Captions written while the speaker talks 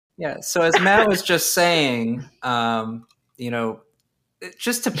Yeah. So as Matt was just saying,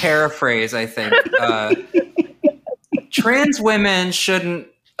 just to paraphrase, I think trans women shouldn't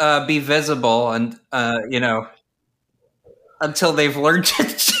be visible, and until they've learned to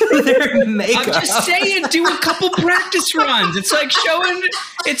do their makeup. I'm just saying, do a couple practice runs. It's like showing.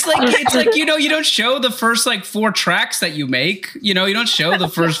 It's like you don't show the first 4 tracks that you make. You don't show the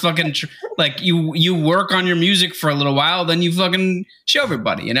first fucking you work on your music for a little while, then you fucking show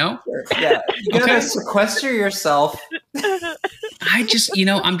everybody. Yeah, you gotta sequester yourself. I'm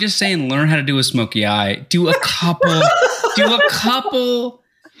just saying, learn how to do a smoky eye. Do a couple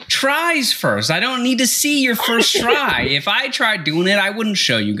tries first. I don't need to see your first try. If I tried doing it, I wouldn't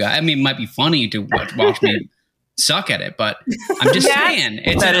show you guys. I mean, it might be funny to watch me suck at it, but I'm just saying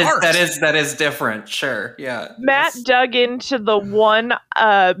it's art. That is different. Sure. Yeah. Matt dug into the one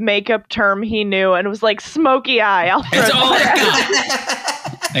makeup term he knew and was like, smoky eye. It's all I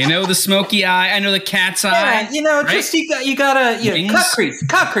got. I know the smoky eye. I know the cat's eye. Yeah, just you gotta cut crease,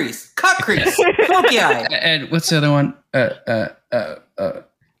 smoky eye. And what's the other one?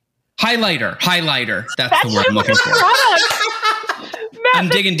 Highlighter. That's the word I'm looking for. Matt, I'm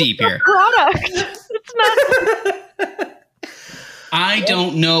digging deep here. Product. It's not. I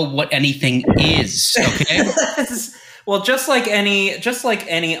don't know what anything is. Okay. Well, just like any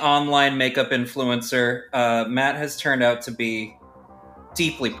online makeup influencer, Matt has turned out to be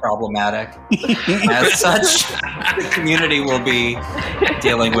deeply problematic. As such, the community will be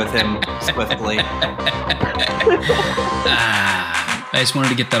dealing with him swiftly. I just wanted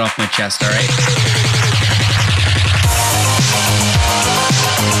to get that off my chest, all right?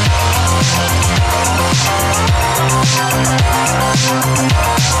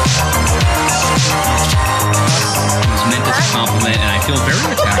 It was meant as a compliment, and I feel very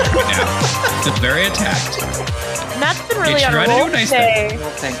attacked right now. I feel very attacked. Matt's been really on a roll today.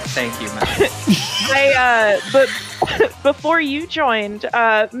 Well, thank you, Matt. But before you joined,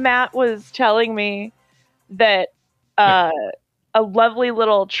 Matt was telling me that a lovely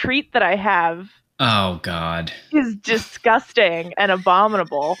little treat that I have. Oh, God. Is disgusting and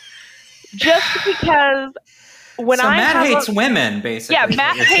abominable. Just because Matt hates women, basically. Yeah,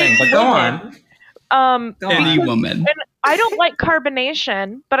 Matt hates but go on. Any woman. And I don't like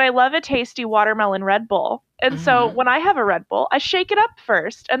carbonation, but I love a tasty watermelon Red Bull. And so when I have a Red Bull, I shake it up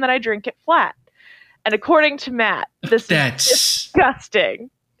first, and then I drink it flat. And according to Matt, this is disgusting.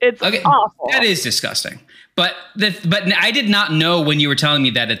 It's awful. That is disgusting. But I did not know when you were telling me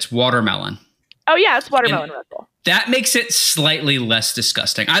that it's watermelon. Oh yeah, it's watermelon Red Bull. That makes it slightly less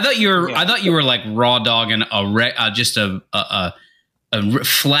disgusting. I thought you were like raw dogging just a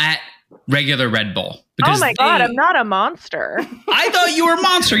flat regular Red Bull. Oh my God, I'm not a monster. I thought you were a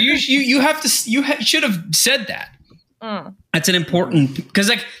monster. You should have said that. That's an important, because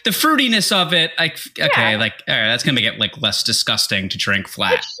the fruitiness of it, all right, that's gonna make it less disgusting to drink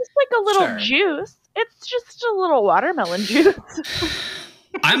flat. It's just like a little juice. It's just a little watermelon juice.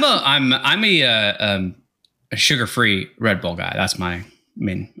 I'm a sugar-free Red Bull guy. I'm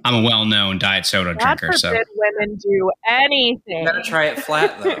a well-known diet soda drinker. So women do anything. You gotta try it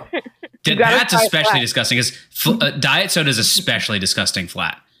flat though. That's especially disgusting because diet soda is especially disgusting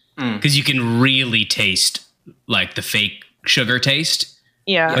flat because you can really taste the fake sugar taste.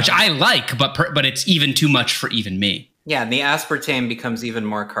 Yeah, which I like, but it's even too much for even me. Yeah, and the aspartame becomes even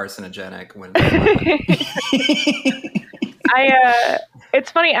more carcinogenic when.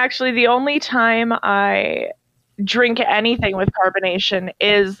 It's funny actually. The only time I drink anything with carbonation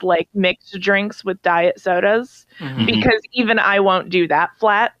is mixed drinks with diet sodas, because even I won't do that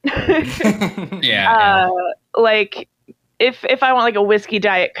flat. If I want a whiskey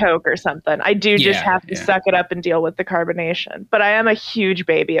Diet Coke or something, I do just have to suck it up and deal with the carbonation. But I am a huge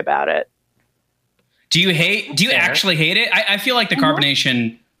baby about it. Do you actually hate it? I feel like the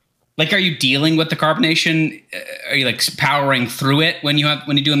carbonation, are you dealing with the carbonation? Are you powering through it when you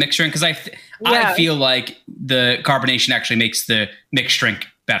do a mixed drink? Because I feel like the carbonation actually makes the mixed drink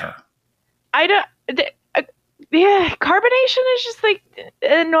better. Carbonation is just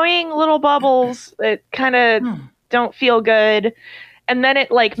annoying little bubbles that kind of don't feel good, and then it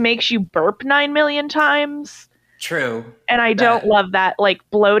makes you burp 9 million times. True. And I don't love that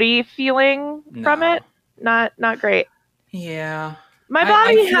bloaty feeling from it. Not great. Yeah. My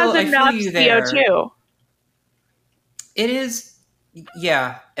body has enough CO2. It is,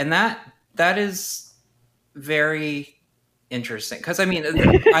 yeah, and that is very interesting because I'm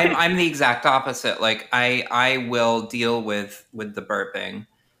the exact opposite. I will deal with the burping.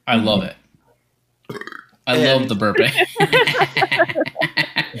 I love it. I love the burping.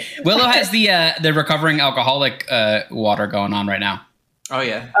 Willow has the recovering alcoholic water going on right now. Oh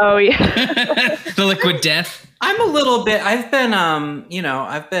yeah. Oh yeah. The liquid death. I'm a little bit. I've been,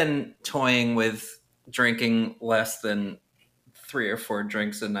 I've been toying with drinking less than 3 or 4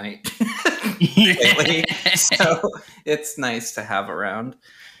 drinks a night lately, so it's nice to have around.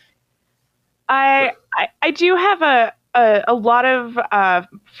 I do have a lot of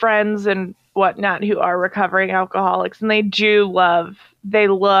friends and whatnot who are recovering alcoholics, and they love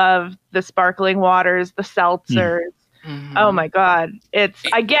the sparkling waters, the seltzers. Mm-hmm. Oh my God.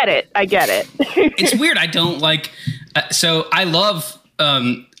 I get it. It's weird. I don't like, so I love,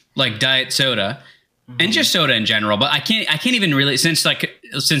 like diet soda and just soda in general, but I can't even really,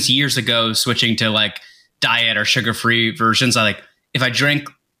 since years ago, switching to like diet or sugar-free versions, if I drink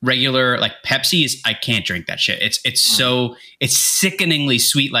regular like Pepsi, I can't drink that shit. It's sickeningly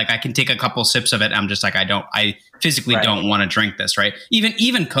sweet. Like I can take a couple sips of it. I'm just like, I physically don't want to drink this. Right.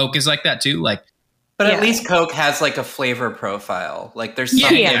 Even Coke is like that too. Like, but at least Coke has like a flavor profile. Like there's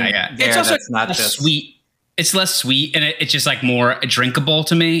something there it's also that's not just sweet. It's less sweet and it's just like more drinkable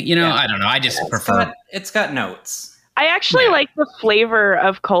to me. You know, I don't know. I just prefer. It's got notes. I actually like the flavor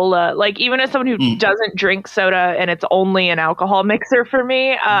of cola. Like even as someone who doesn't drink soda and it's only an alcohol mixer for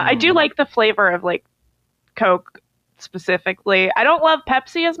me, I do like the flavor of like Coke specifically. I don't love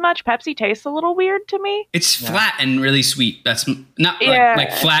Pepsi as much. Pepsi tastes a little weird to me. It's flat and really sweet. That's not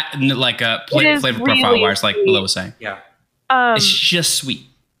like flat and like a flavor profile wise, like Lo was saying. Yeah. It's just sweet.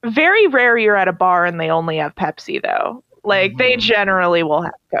 Very rare you're at a bar and they only have Pepsi though. Like they generally will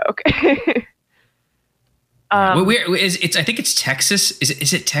have Coke. I think it's Texas.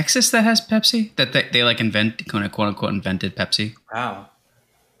 Is it Texas that has Pepsi? That they like quote unquote invented Pepsi? Wow.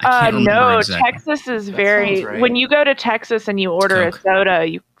 No, exactly. Texas is when you go to Texas and you order a soda,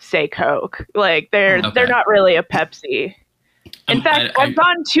 you say Coke. Like they're not really a Pepsi. In fact, I've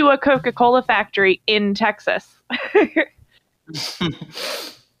gone to a Coca-Cola factory in Texas.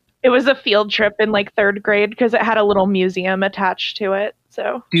 It was a field trip in like 3rd grade because it had a little museum attached to it.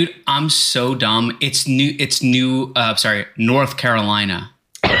 So, dude, I'm so dumb. It's North Carolina.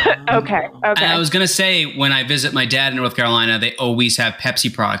 Okay. And I was gonna say, when I visit my dad in North Carolina, they always have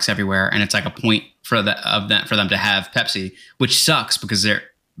Pepsi products everywhere, and it's like a point for them to have Pepsi, which sucks because their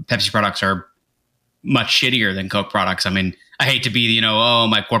Pepsi products are much shittier than Coke products. I mean, I hate to be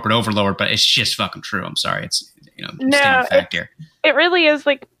my corporate overlord, but it's just fucking true. I'm sorry, it's stating fact here. It really is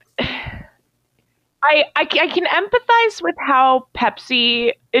like. I can empathize with how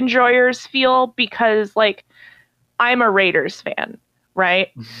Pepsi enjoyers feel because like I'm a Raiders fan. Right.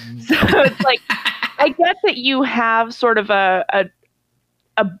 So it's like, I get that you have sort of a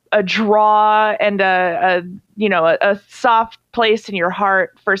draw and a soft place in your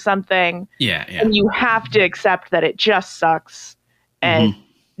heart for something. Yeah. And you have to accept that it just sucks and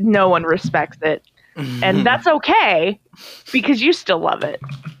no one respects it. And that's okay because you still love it.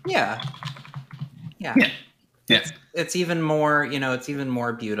 Yeah. It's even more, it's even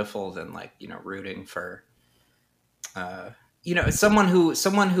more beautiful than like, rooting for, someone who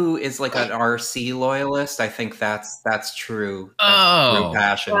is like an RC loyalist. I think that's true. That's true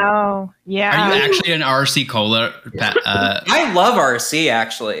passion. Oh, yeah. Are you actually an RC Cola? I love RC.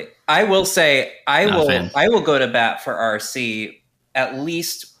 Actually, I will say I will go to bat for RC at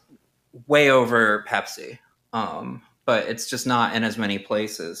least way over Pepsi. But it's just not in as many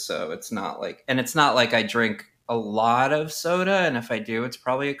places, so it's not like I drink a lot of soda, and if I do, it's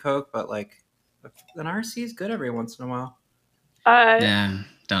probably a Coke. But like, an RC is good every once in a while.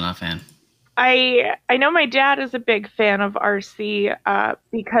 Not a fan. I know my dad is a big fan of RC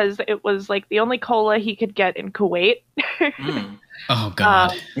because it was like the only cola he could get in Kuwait. Oh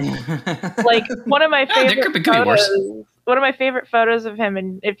God! Like one of my favorite photos. One of my favorite photos of him,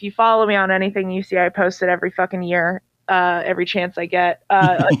 and if you follow me on anything you see, I post it every fucking year, every chance I get,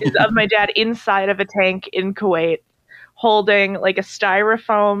 is of my dad inside of a tank in Kuwait, holding like a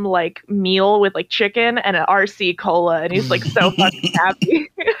styrofoam like meal with like chicken and an RC cola, and he's like so fucking happy.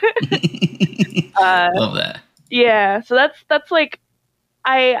 Love that. Yeah, so that's like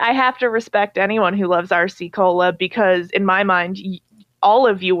I have to respect anyone who loves RC cola because in my mind, all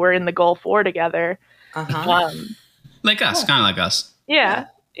of you were in the Gulf War together. Like us, kind of like us. Yeah.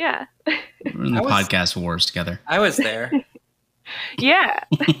 We're in the podcast wars together. I was there. Yeah.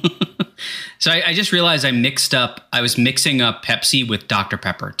 So I just realized I was mixing up Pepsi with Dr.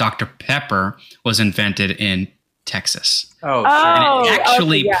 Pepper. Dr. Pepper was invented in Texas. Oh, sure. And it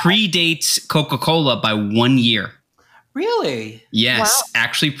actually predates Coca-Cola by 1 year. Really? Yes. Wow.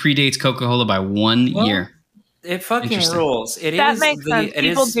 Actually predates Coca-Cola by 1 year. It fucking rules. That makes sense.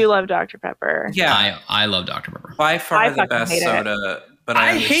 People do love Dr. Pepper. Yeah. I love Dr. Pepper. By far the best soda, but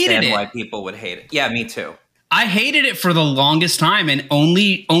I understand why people would hate it. Yeah, me too. I hated it for the longest time, and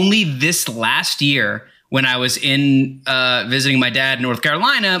only this last year when I was in visiting my dad in North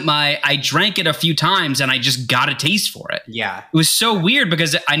Carolina, I drank it a few times and I just got a taste for it. Yeah. It was so weird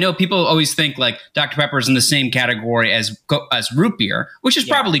because I know people always think like Dr. Pepper is in the same category as root beer, which is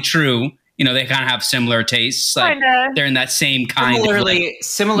probably true. You know, they kind of have similar tastes. Like they're in that same kind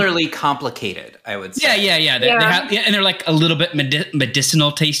similarly complicated, I would say. Yeah. They have, and they're like a little bit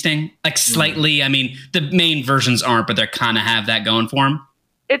medicinal tasting, like slightly. I mean, the main versions aren't, but they kind of have that going for them.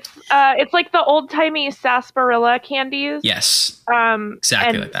 It's like the old timey sarsaparilla candies. Yes.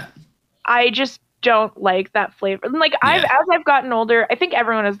 Exactly like that. I just don't like that flavor. And like as I've gotten older, I think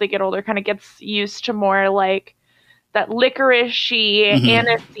everyone as they get older kind of gets used to more like that licorice-y,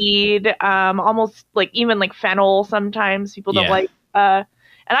 aniseed, almost like even like fennel sometimes people don't like. And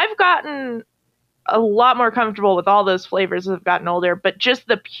I've gotten a lot more comfortable with all those flavors as I've gotten older, but just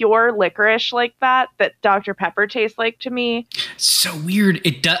the pure licorice like that Dr. Pepper tastes like to me. So weird.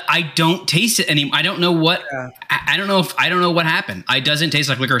 I don't taste it anymore. I don't know what, I don't know what happened. It doesn't taste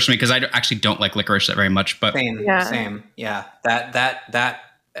like licorice to me because I actually don't like licorice that very much, but same. Yeah. That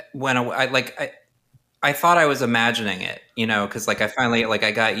when I thought I was imagining it, you know, because like I finally like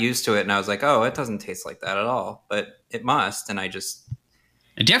I got used to it and I was like, oh, it doesn't taste like that at all, but it must. And I just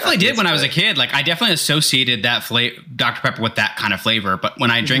it definitely did when I was a kid. Like I definitely associated that Dr. Pepper with that kind of flavor, but when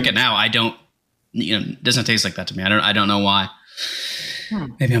I drink it now, I don't. You know, it doesn't taste like that to me. I don't know why.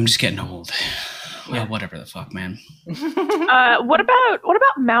 Maybe I'm just getting old. Well, whatever the fuck, man. What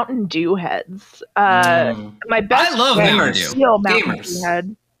about Mountain Dew heads? My best. I love Mountain Dew. Mountain Dew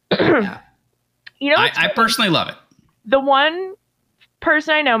head. You know, I personally love it. The one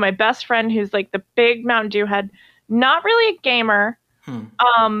person I know, my best friend, who's like the big Mountain Dew head, not really a gamer.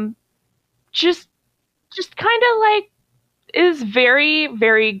 Just kind of like is very,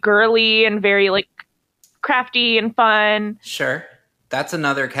 very girly and very like crafty and fun. Sure. That's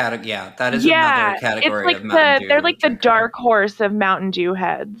another category. Yeah, that is another category it's like of Mountain Dew. They're like the dark horse of Mountain Dew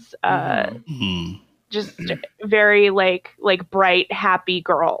heads. Just very like bright, happy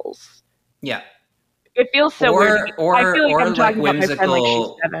girls. Yeah. It feels so weird. I feel like I'm talking about my friend like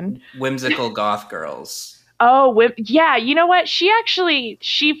she's 7. Whimsical goth girls. Oh, yeah. You know what? She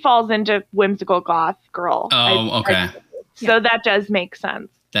falls into whimsical goth girl. Oh, okay. So that does make sense.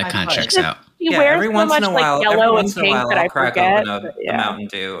 That kind of checks out. She wears every so once much in a while, like yellow and pink that I crack forget. open a Mountain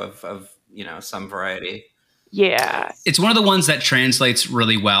Dew of some variety. Yeah. It's one of the ones that translates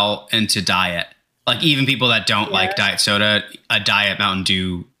really well into diet. Like even people that don't like diet soda, a diet Mountain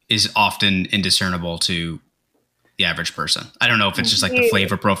Dew is often indiscernible to the average person. I don't know if it's just like the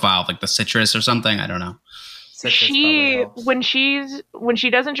flavor profile, like the citrus or something. I don't know. When she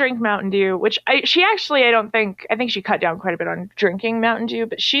doesn't drink Mountain Dew, which I think she cut down quite a bit on drinking Mountain Dew,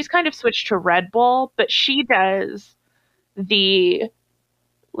 but she's kind of switched to Red Bull, but she does the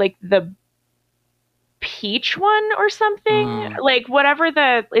peach one or something, like whatever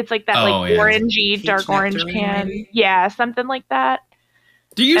it's like that orangey, peach dark orange can. Maybe? Yeah, something like that.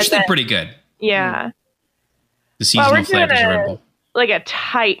 They're usually pretty good. Yeah. The seasonal flavors of Red Bull. Like a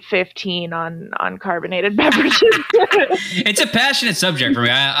tight 15 on carbonated beverages. It's a passionate subject for me.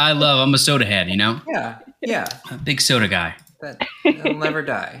 I'm a soda head, you know? Yeah. A big soda guy. It'll never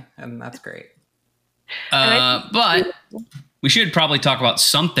die, and that's great. But we should probably talk about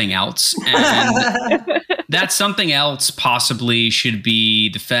something else. And that something else possibly should be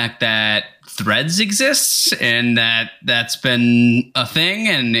the fact that Threads exists and that's been a thing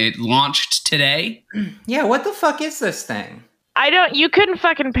and it launched today. Yeah, what the fuck is this thing? You couldn't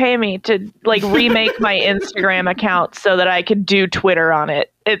fucking pay me to like remake my Instagram account so that I could do Twitter on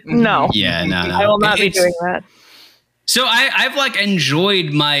it. No. Yeah, no. I will not be doing that. So I've like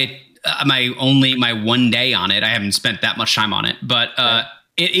enjoyed my 1 day on it. I haven't spent that much time on it, but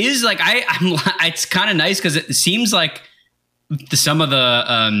it is like it's kind of nice because it seems like some of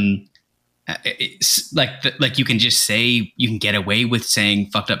the like you can just say you can get away with saying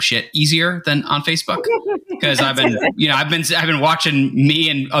fucked up shit easier than on Facebook because I've been watching me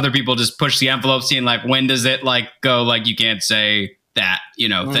and other people just push the envelope, seeing like when does it like go like you can't say that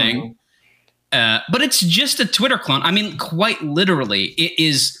thing. But it's just a Twitter clone. I mean, quite literally,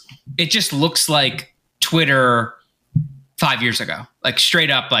 it just looks like Twitter 5 years ago, like straight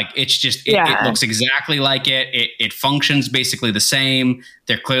up, like it's just, it looks exactly like it. It functions basically the same.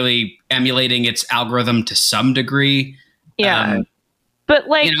 They're clearly emulating its algorithm to some degree. Yeah. But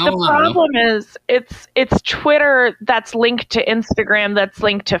like the problem is it's Twitter that's linked to Instagram, that's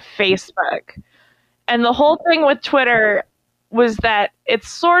linked to Facebook. And the whole thing with Twitter was that it's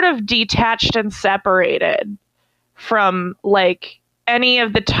sort of detached and separated from like any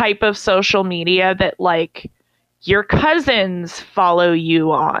of the type of social media that like your cousins follow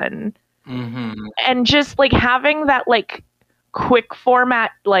you on. And just like having that like quick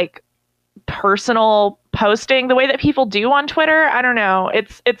format, like personal posting the way that people do on Twitter. I don't know.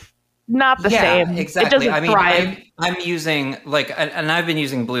 It's not the same. Exactly. It doesn't thrive. I'm using like, and I've been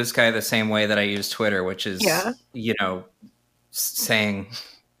using Blue Sky the same way that I use Twitter, which is, you know, saying,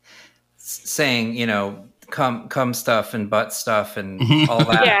 you know, cum stuff and butt stuff and all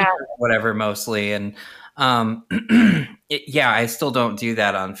that, whatever, mostly. And I still don't do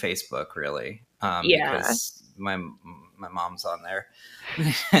that on Facebook, really, because my mom's on there.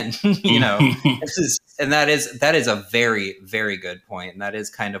 And you know, that is a very, very good point, and that is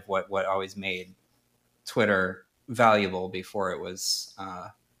kind of what always made Twitter valuable before it was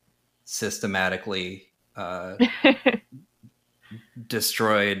systematically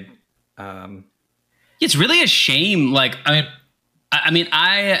destroyed. It's really a shame. Like, I mean,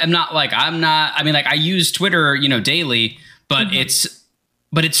 I use Twitter, you know, daily, but it's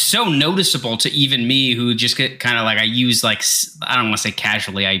so noticeable to even me, who just get kind of like, I use like, I don't want to say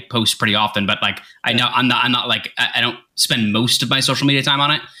casually, I post pretty often, but like, I know I'm not like, I don't spend most of my social media time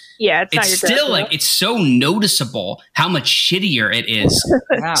on it. Yeah, it's still like, it's so noticeable how much shittier it is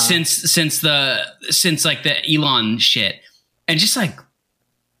since like the Elon shit, and just like,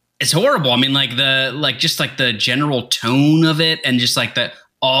 it's horrible. I mean, like the general tone of it, and just like the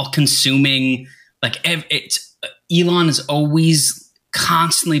all consuming, like it's Elon is always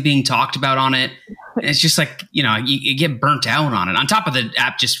constantly being talked about on it. And it's just like, you know, you get burnt out on it, on top of the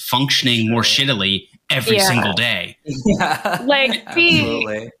app just functioning more shittily every single day. Like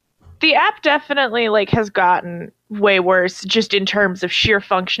the app definitely like has gotten way worse just in terms of sheer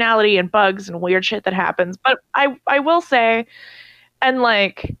functionality and bugs and weird shit that happens. But I will say, and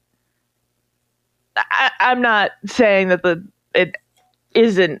like, I'm not saying that it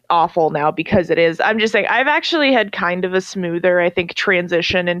isn't awful now, because it is. I'm just saying I've actually had kind of a smoother, I think,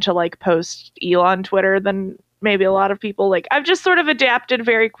 transition into like post Elon Twitter than maybe a lot of people. Like, I've just sort of adapted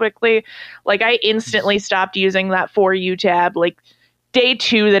very quickly. Like, I instantly stopped using that For You tab. Like, day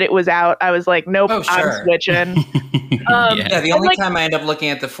 2 that it was out, I was like, nope, I'm switching. The only time I end up looking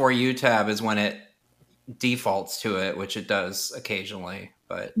at the For You tab is when it defaults to it, which it does occasionally.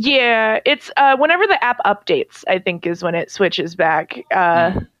 But yeah, it's whenever the app updates, I think, is when it switches back.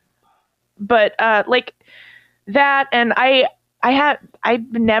 But like that, and I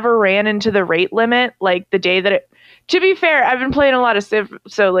never ran into the rate limit. Like the day that it, to be fair, I've been playing a lot of Civ,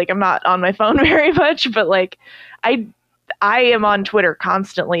 so like I'm not on my phone very much. But like I am on Twitter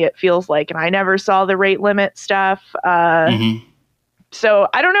constantly, it feels like, and I never saw the rate limit stuff. So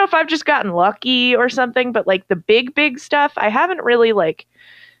I don't know if I've just gotten lucky or something, but like the big stuff, I haven't really like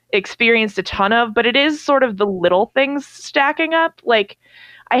experienced a ton of, but it is sort of the little things stacking up. Like,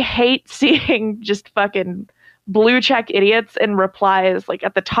 I hate seeing just fucking blue check idiots in replies like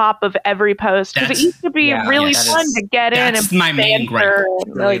at the top of every post, because it used to be really fun to get in. That's my main gripe.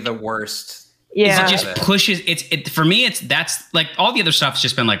 Really, like, the worst. Yeah, it just pushes. It for me. That's like all the other stuff's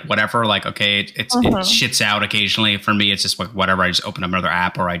just been like whatever. Like, okay, it shits out occasionally. For me, it's just like whatever. I just open up another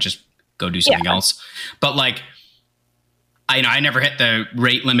app, or I just go do something else. But like, I never hit the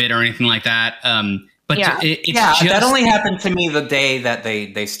rate limit or anything like that. But it's just, that only happened to me the day that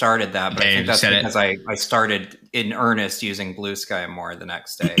they started that. But I think that's because I started in earnest using Blue Sky more the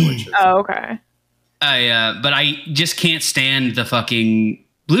next day. Which is, okay. But I just can't stand the fucking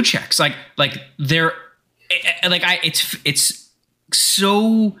blue checks. Like they're like it's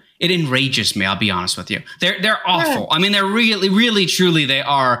so, it enrages me. I'll be honest with you. They're awful. I mean, they're really truly, they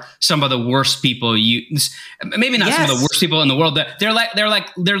are some of the worst people. Maybe not some of the worst people in the world. They're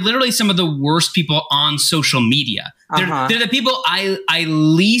literally some of the worst people on social media. They're the people I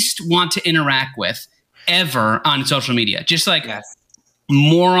least want to interact with ever on social media. Just like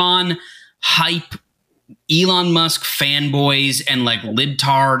moron, hype, Elon Musk fanboys, and like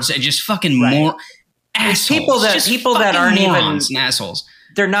libtards, and just fucking more assholes. People that aren't even assholes.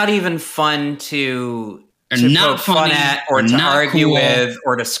 They're not even fun to poke fun at, or to argue with,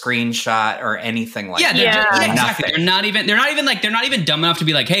 or to screenshot, or anything like that. Exactly. They're not even dumb enough to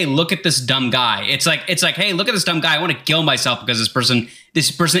be like, hey, look at this dumb guy. It's like, hey, look at this dumb guy. I want to kill myself because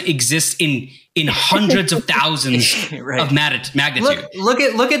this person exists in hundreds of thousands of magnitude. Look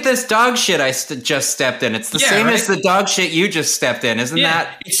at this dog shit I just stepped in. It's the same as the dog shit you just stepped in. Isn't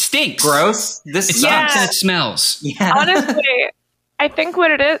that? It stinks. Gross. This sucks. And it smells. Yeah. Honestly, I think what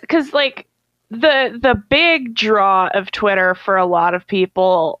it is, because like the big draw of Twitter for a lot of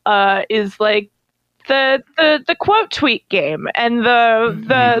people is like the quote tweet game and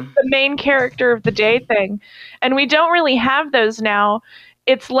the main character of the day thing, and we don't really have those now.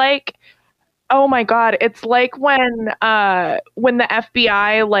 It's like Oh my God. It's like when the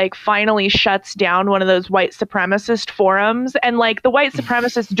FBI like finally shuts down one of those white supremacist forums, and like the white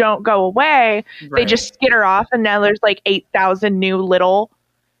supremacists don't go away. Right. They just skitter off, and now there's like 8,000 new little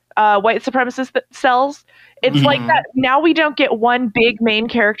white supremacist cells. It's like that. Now we don't get one big main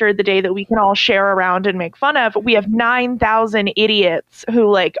character of the day that we can all share around and make fun of. We have 9,000 idiots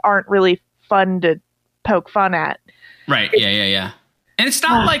who like aren't really fun to poke fun at. Right. Yeah. And it's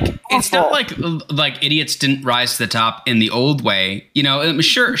not like idiots didn't rise to the top in the old way. You know,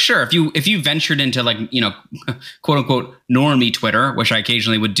 sure. If you ventured into like, you know, quote unquote normie Twitter, which I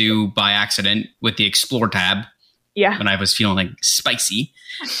occasionally would do by accident with the explore tab. Yeah. When I was feeling like spicy,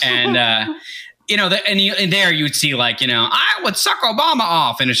 and you know, and there you would see like, you know, I would suck Obama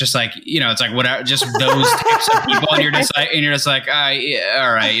off, and it's just like, you know, it's like whatever, just those types of people, and you're just like, yeah,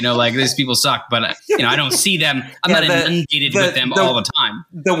 all right, you know, like these people suck, but you know, I don't see them. I'm not inundated with them all the time.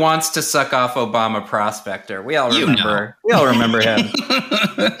 The wants to suck off Obama prospector. We all remember. We all remember him.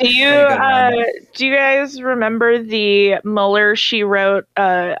 Do you guys remember the Mueller? She wrote,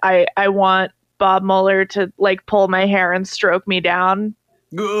 I want Bob Mueller to like pull my hair and stroke me down.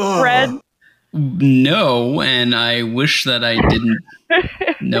 Thread. No, and I wish that I didn't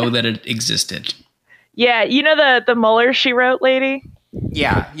know that it existed. Yeah, you know the Mueller she wrote lady?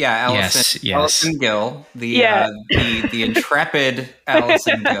 Yeah, Allison, yes. Allison Gill, the intrepid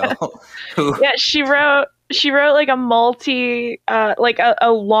Allison Gill. Yeah, she wrote like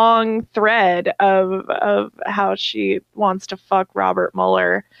a long thread of how she wants to fuck Robert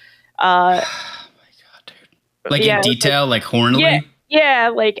Mueller. Oh my God, dude! Like in detail, like hornily. Yeah,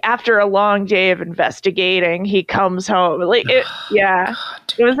 like after a long day of investigating, he comes home. Like it, yeah,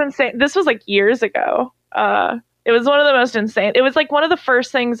 it was insane. This was like years ago. It was one of the most insane. It was like one of the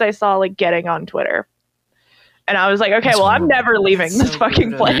first things I saw like getting on Twitter, and I was like, okay, well, I'm never leaving this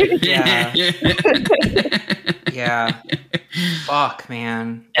fucking place. Yeah, yeah. Fuck,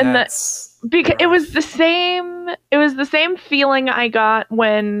 man. And because it was the same feeling I got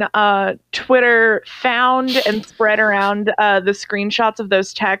when Twitter found and spread around the screenshots of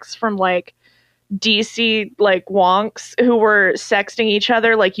those texts from like DC like wonks who were sexting each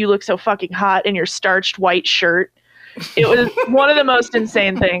other like, you look so fucking hot in your starched white shirt. It was one of the most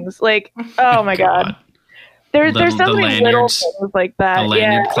insane things. Like, oh my God. There's so many little things like that. The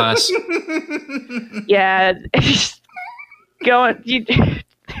lanyard class. Yeah.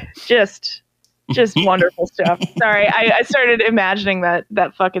 Just wonderful stuff. Sorry, I started imagining that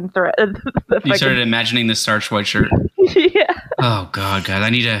fucking threat. You started imagining the starched white shirt. Yeah. Oh God, guys, I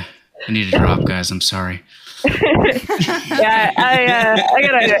need to drop, guys. I'm sorry. Yeah, I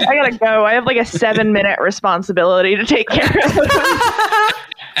gotta go. I have like a 7-minute responsibility to take care of.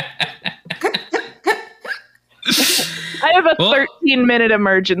 I have a 13-minute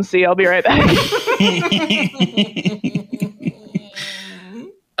emergency. I'll be right back.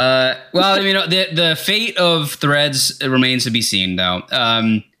 Well, you know, the fate of Threads remains to be seen, though.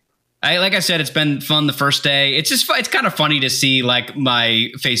 Like I said, it's been fun the first day. It's just it's kind of funny to see like my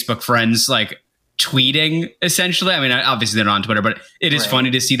Facebook friends like tweeting. Essentially, I mean, obviously they're not on Twitter, but it is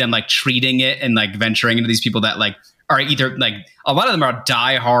funny to see them like treating it and like venturing into these people that like are either like a lot of them are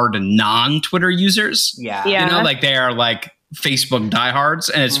diehard non-Twitter users. Yeah, you know, like they are like Facebook diehards,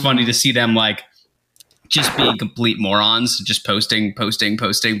 and it's funny to see them like just being complete morons, just posting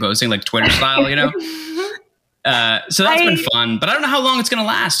like Twitter style, you know? So that's been fun, but I don't know how long it's going to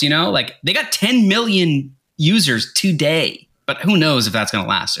last, you know? Like they got 10 million users today, but who knows if that's going to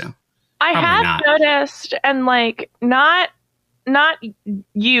last, you know? I have noticed, and like, not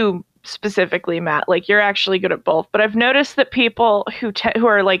you specifically, Matt, like you're actually good at both, but I've noticed that people who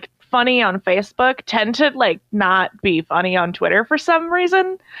are like funny on Facebook tend to like not be funny on Twitter for some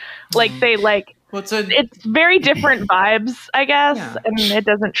reason. Like they like, it's very different vibes, I guess, and it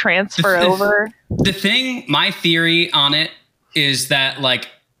doesn't transfer over. The thing, my theory on it is that, like,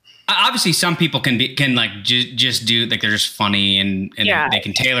 obviously some people can like just do like they're just funny and they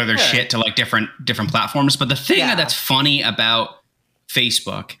can tailor their shit to like different platforms. But the thing that's funny about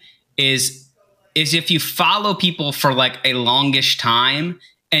Facebook is if you follow people for like a longish time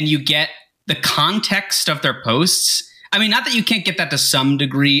and you get the context of their posts. I mean, not that you can't get that to some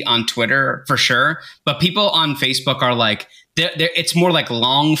degree on Twitter for sure, but people on Facebook are like, it's more like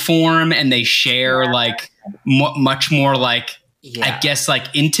long form, and they share like much more like, I guess, like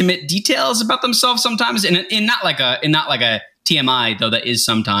intimate details about themselves sometimes, and in not like a TMI, though that is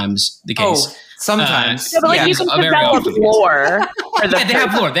sometimes the case. Oh, sometimes, but like you can develop lore. They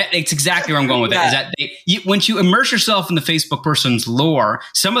have lore. It's exactly where I'm going with that. Is that once you immerse yourself in the Facebook person's lore,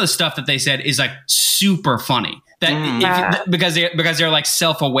 some of the stuff that they said is like super funny. That because they're like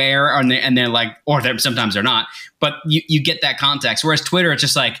self-aware and they're like, or sometimes they're not, but you get that context. Whereas Twitter, it's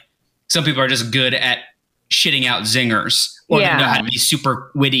just like some people are just good at shitting out zingers, or they know how to be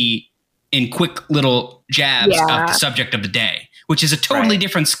super witty in quick little jabs of the subject of the day, which is a totally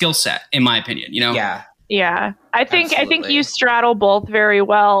different skill set, in my opinion. You know? Yeah. I think you straddle both very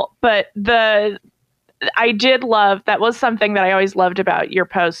well, but I did love, that was something that I always loved about your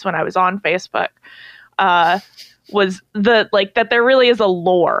posts when I was on Facebook, was that there really is a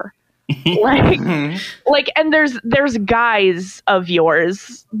lore. And there's guys of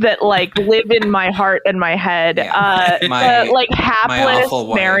yours that like live in my heart and my head. The hapless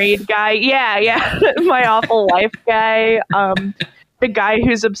married guy. Yeah. My awful wife guy. The guy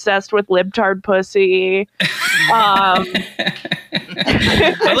who's obsessed with libtard pussy. I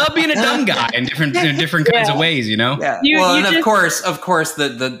love being a dumb guy in different kinds of ways, you know? Yeah. Of course,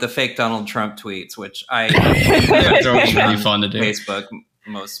 the fake Donald Trump tweets, which that's always really fun to do. Facebook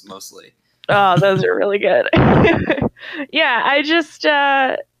mostly. Oh, those are really good. Yeah, I just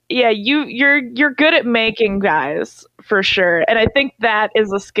you're good at making guys for sure, and I think that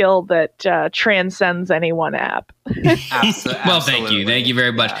is a skill that transcends any one app. Absolutely. Well, thank you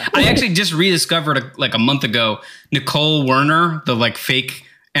very much. Yeah. I actually just rediscovered a month ago Nicole Werner, the like fake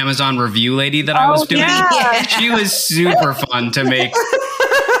Amazon review lady that I was doing. Yeah. She was super fun to make.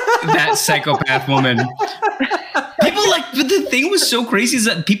 That psychopath woman. But the thing was so crazy is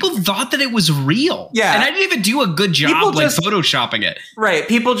that people thought that it was real. Yeah. And I didn't even do a good job photoshopping it. Right.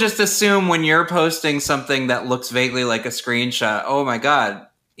 People just assume when you're posting something that looks vaguely like a screenshot, oh my God,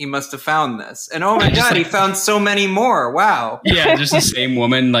 he must have found this. And oh my God, he found so many more. Wow. Yeah, just the same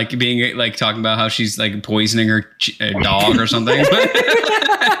woman like being like talking about how she's like poisoning her dog or something.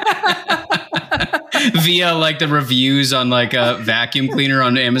 Via like the reviews on like a vacuum cleaner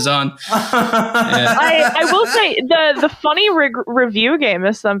on Amazon. Yeah. I will say the funny review game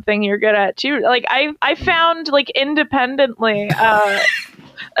is something you're good at too. Like I found like independently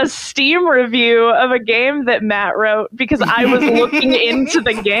a Steam review of a game that Matt wrote because I was looking into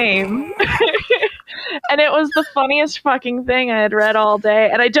the game. And it was the funniest fucking thing I had read all day.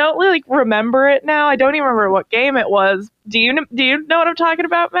 And I don't really remember it now. I don't even remember what game it was. Do you know what I'm talking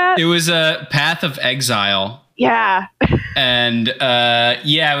about, Matt? It was a Path of Exile. Yeah. And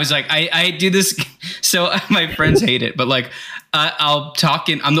it was like I do this. So my friends hate it, but like I'll talk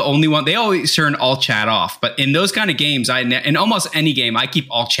in. I'm the only one. They always turn all chat off. But in those kind of games, in almost any game, I keep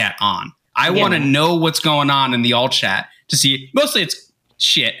all chat on. I want to know what's going on in the all chat to see. Mostly it's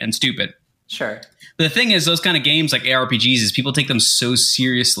shit and stupid. Sure. The thing is, those kind of games like ARPGs is people take them so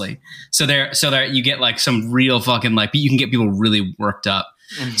seriously. So that you get like some real fucking like you can get people really worked up.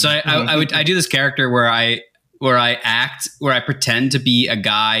 Mm-hmm. So I do this character where I pretend to be a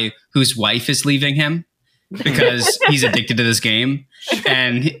guy whose wife is leaving him because he's addicted to this game,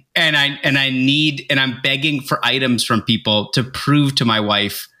 and I'm begging for items from people to prove to my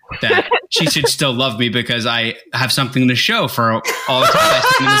wife that she should still love me because I have something to show for all the time I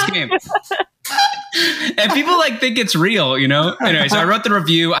spend in this game. And people like think it's real, you know? Anyway, so I wrote the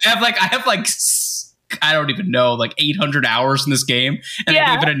review. I have I don't even know, like 800 hours in this game. And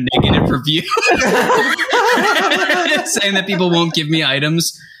I gave it a negative review. Saying that people won't give me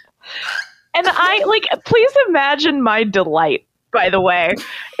items. And please imagine my delight, by the way.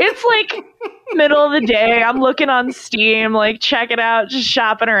 It's like middle of the day. I'm looking on Steam, like check it out, just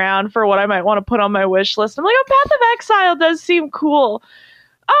shopping around for what I might want to put on my wish list. I'm like, Path of Exile does seem cool.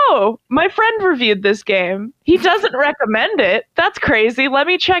 Oh, my friend reviewed this game. He doesn't recommend it. That's crazy. Let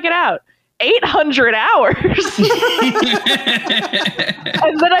me check it out. 800 hours. And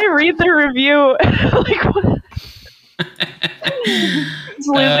then I read the review. Like, what?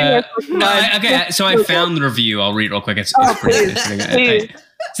 Okay, so I found the review. I'll read real quick. It's please.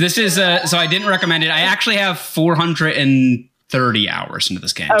 So this is so I didn't recommend it. I actually have 430 hours into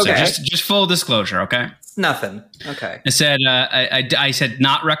this game. Okay. So just full disclosure, okay? Nothing. Okay. I said, I said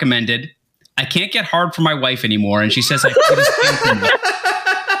not recommended. I can't get hard for my wife anymore, and she says I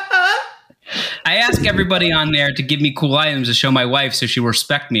I ask everybody on there to give me cool items to show my wife so she'll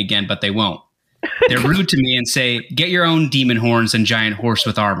respect me again, but they won't. They're rude to me and say, "Get your own demon horns and giant horse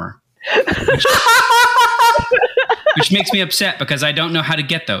with armor," which makes me upset because I don't know how to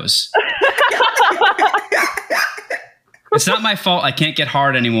get those. It's not my fault I can't get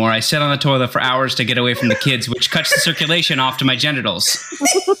hard anymore. I sit on the toilet for hours to get away from the kids, which cuts the circulation off to my genitals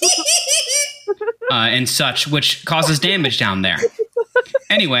and such, which causes damage down there.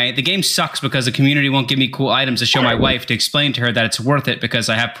 Anyway, the game sucks because the community won't give me cool items to show my wife to explain to her that it's worth it because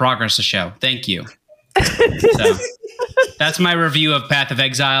I have progress to show. Thank you. So, That's my review of Path of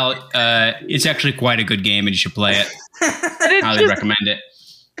Exile. It's actually quite a good game, and you should play it. Highly recommend it.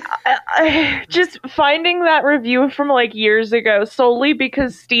 I just finding that review from like years ago solely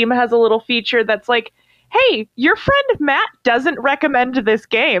because Steam has a little feature that's like, hey, your friend Matt doesn't recommend this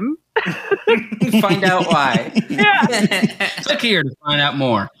game. Find out why. Yeah. Click here to find out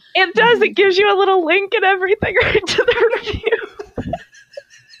more. It does. It gives you a little link and everything right to the review.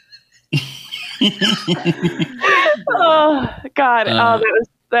 Oh God!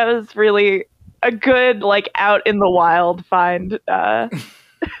 That was really a good like out in the wild find.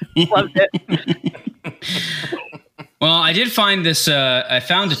 Loved it. Well, I did find this. I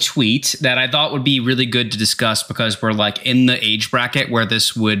found a tweet that I thought would be really good to discuss because we're like in the age bracket where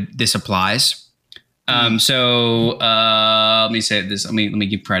this applies. So let me say this. Let me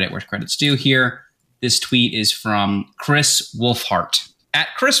give credit where credit's due here. This tweet is from Chris Wolfhart at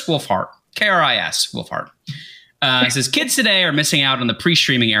Chris Wolfhart. KRIS Wolfhart. It says, kids today are missing out on the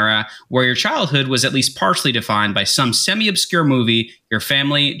pre-streaming era where your childhood was at least partially defined by some semi-obscure movie your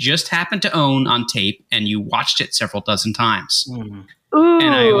family just happened to own on tape and you watched it several dozen times. Ooh.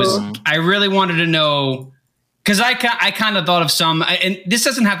 And I really wanted to know, because I kind of thought of some, and this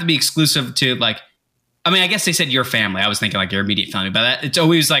doesn't have to be exclusive to like, I mean, I guess they said your family. I was thinking like your immediate family, but it's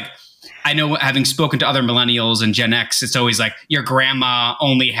always like, I know having spoken to other millennials and Gen X, it's always like your grandma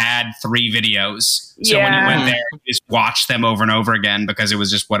only had 3 videos. So when you went there, you just watched them over and over again because it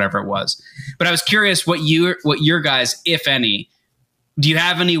was just whatever it was. But I was curious what your guys, if any, do you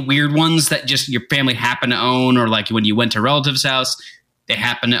have any weird ones that just your family happened to own, or like when you went to a relative's house, they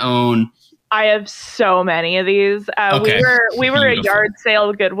happen to own? I have so many of these. Okay. We were a yard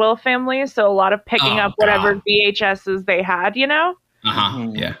sale Goodwill family, so a lot of picking up whatever VHSs they had, you know?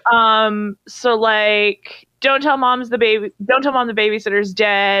 Yeah. So like, don't tell mom the babysitter's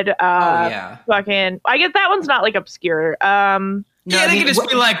dead. Fucking, I guess that one's not like obscure. No, I think it just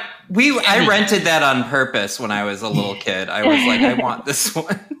be like I rented that on purpose when I was a little kid. I was like, I want this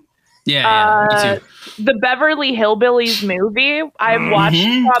one. Yeah, me too. The Beverly Hillbillies movie I've watched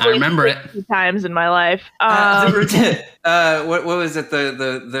probably 50 times in my life. What was it?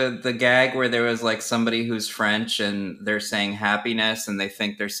 The gag where there was like somebody who's French and they're saying happiness and they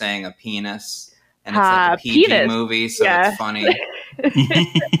think they're saying a penis, and it's like a PG penis. movie, so it's funny.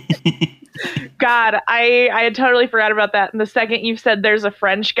 God, I had totally forgot about that. And the second you said there's a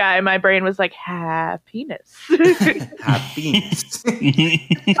French guy, my brain was like, penis. Penis.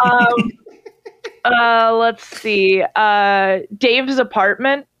 Let's see. Dave's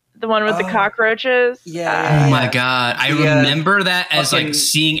Apartment, the one with the cockroaches. Yeah. Oh my God. I remember that as like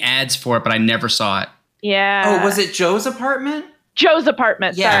seeing ads for it, but I never saw it. Yeah. Oh, was it Joe's Apartment? Joe's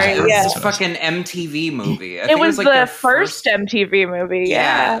Apartment. Sorry. It was yeah. this fucking MTV movie. It was like the first MTV movie.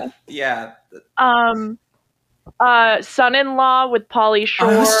 Yeah. Son-in-Law with Pauly Shore.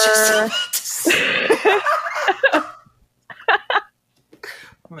 I was just about to say.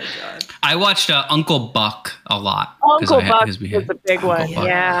 Oh my God. I watched Uncle Buck a lot. Uncle Buck was a big one. Buck.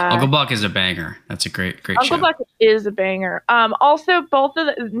 Yeah. Uncle Buck is a banger. That's a great Uncle show. Buck is a banger. Also,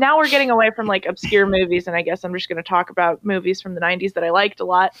 now we're getting away from like obscure movies, and I guess I'm just going to talk about movies from the 90s that I liked a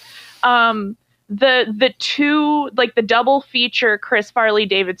lot. The two, like the double feature Chris Farley,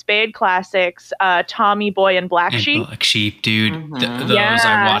 David Spade classics, Tommy Boy and Black Sheep. Black Sheep, dude. Mm-hmm. Those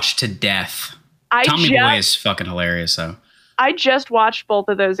I watched to death. Tommy Boy is fucking hilarious, though. I just watched both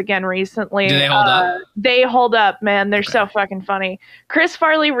of those again recently. Do they hold up? They hold up, man. They're so fucking funny. Chris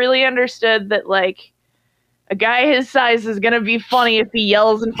Farley really understood that, like, a guy his size is going to be funny if he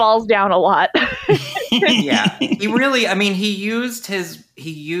yells and falls down a lot. Yeah. He really, I mean, he used his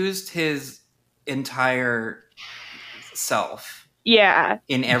entire self. Yeah.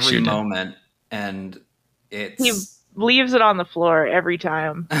 In every moment. And he leaves it on the floor every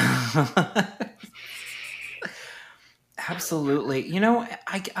time. Absolutely. You know,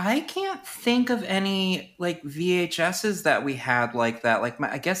 I can't think of any like VHSs that we had like that. Like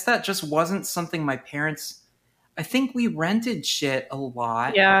I guess that just wasn't something my parents, I think we rented shit a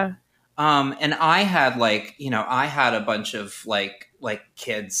lot. Yeah. And I had like, you know, I had a bunch of like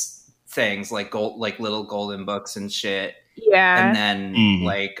kids things like little golden books and shit. Yeah. And then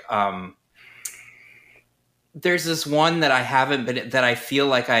like there's this one that I haven't been, that I feel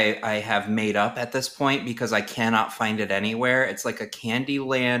like I have made up at this point because I cannot find it anywhere. It's like a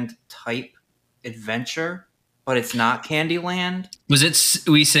Candyland type adventure, but it's not Candyland. Was it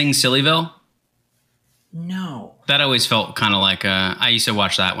We Sing Sillyville? No. That always felt kind of like I used to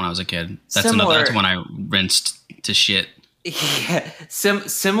watch that when I was a kid. That's one I rinsed to shit. Yeah,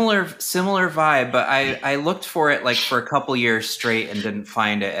 similar vibe, but I looked for it like for a couple years straight and didn't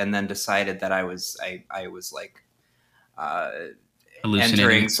find it, and then decided that I was like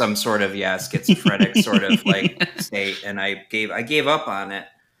entering some sort of schizophrenic sort of like state, and I gave up on it.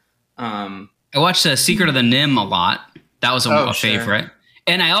 I watched Secret of the Nim a lot. That was a favorite.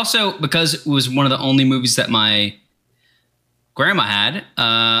 And I also, because it was one of the only movies that my grandma had,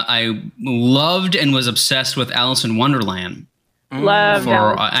 I loved and was obsessed with Alice in Wonderland.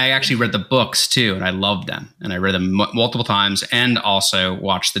 I actually read the books too, and I loved them. And I read them multiple times, and also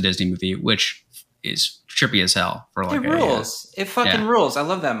watched the Disney movie, which is trippy as hell. It rules. It fucking rules. I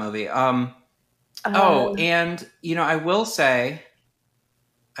love that movie. And I will say,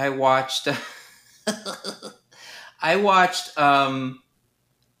 I watched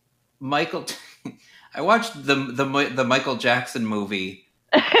Michael. I watched the Michael Jackson movie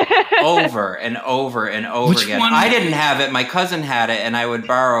over and over and over Which again. one? I didn't have it. My cousin had it, and I would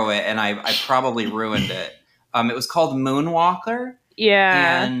borrow it, and I probably ruined it. It was called Moonwalker.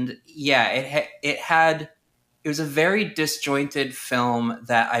 Yeah, and it was a very disjointed film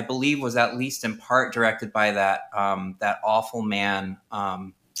that I believe was at least in part directed by that awful man,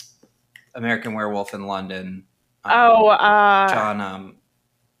 American Werewolf in London. John.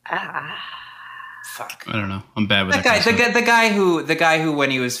 Fuck. I don't know. I'm bad with that guy. The guy who, when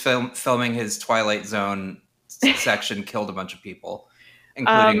he was filming his Twilight Zone section, killed a bunch of people,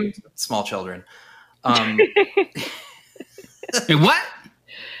 including small children. Wait, what?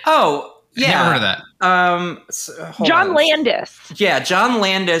 Oh, yeah. Never heard of that. John Landis. Yeah, John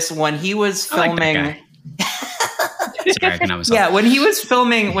Landis, when he was filming. Sorry, I can have myself. Yeah, when he was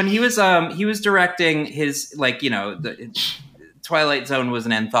filming, he was directing his, the Twilight Zone was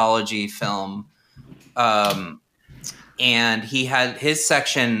an anthology film, and he had his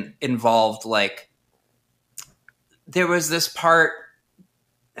section involved there was this part.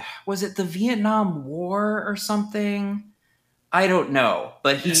 Was it the Vietnam War or something? I don't know,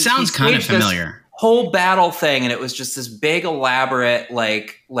 but it sounds kind of familiar. Whole battle thing, and it was just this big, elaborate,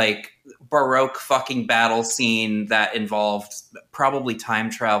 like Baroque fucking battle scene that involved probably time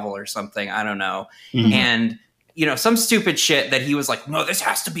travel or something. I don't know. Mm-hmm. And some stupid shit that he was like, no, this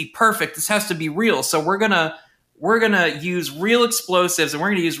has to be perfect. This has to be real. So we're gonna use real explosives, and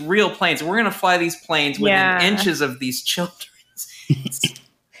we're gonna use real planes, and we're gonna fly these planes within inches of these children.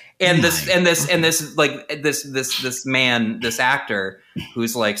 And this man, this actor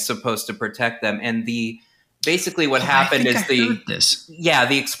who's supposed to protect them, and basically what happened is the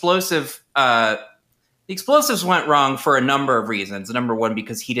explosives went wrong for a number of reasons. Number one,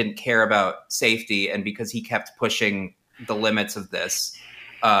 because he didn't care about safety, and because he kept pushing the limits of this,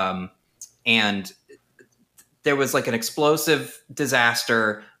 and there was an explosive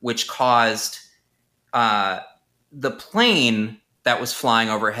disaster which caused the plane that was flying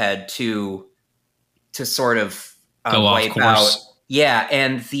overhead to sort of go wipe off course. Out. Yeah,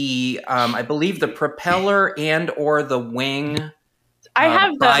 and the I believe the propeller and or the wing I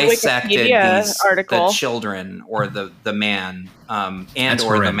have the bisected Wikipedia article. The children or the man That's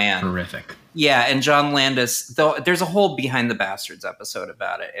the man. Horrific. Yeah, and John Landis, though, there's a whole Behind the Bastards episode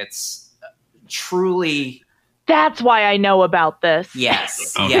about it. It's truly. That's why I know about this.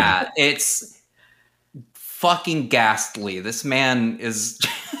 Yes. Okay. Yeah, it's fucking ghastly. This man is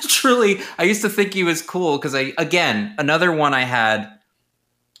truly. I used to think he was cool because another one I had.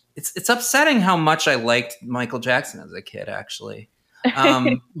 It's upsetting how much I liked Michael Jackson as a kid. Actually,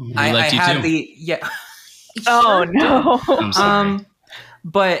 I had too. Oh no! I'm sorry.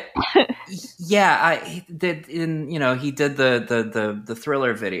 But yeah, he did the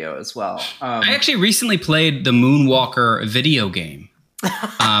Thriller video as well. I actually recently played the Moonwalker video game.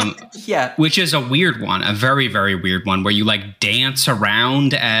 Yeah, which is a weird one, a very, very weird one, where you dance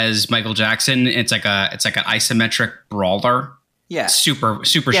around as Michael Jackson. It's like an isometric brawler. Yeah, super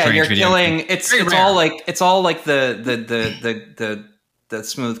strange. You're video killing. Game. It's all like the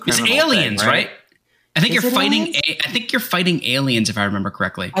Smooth Criminal. It's aliens, thing, right? I think you're fighting. Aliens? I think you're fighting aliens, if I remember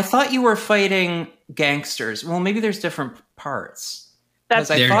correctly. I thought you were fighting gangsters. Well, maybe there's different parts.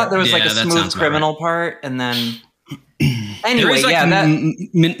 Because I thought there was a Smooth Criminal part, and then. Anyway,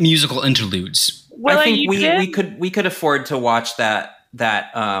 musical interludes. Well, I think we could afford to watch that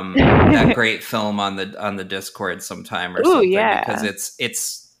great film on the Discord sometime or something. Yeah.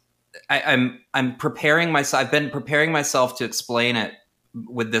 Because I'm preparing myself. I've been preparing myself to explain it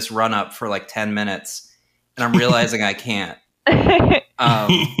with this run up for 10 minutes, and I'm realizing I can't. The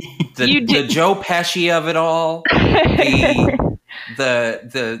Joe Pesci of it all.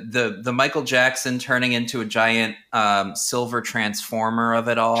 The Michael Jackson turning into a giant silver transformer of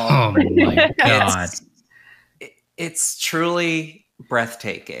it all. Oh my god! It's truly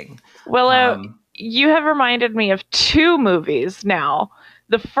breathtaking. Well, you have reminded me of two movies now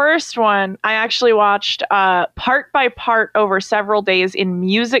The first one I actually watched part by part over several days in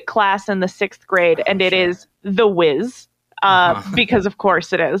music class in the 6th grade, and it is The Wiz, because of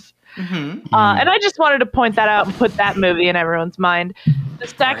course it is. And I just wanted to point that out and put that movie in everyone's mind. The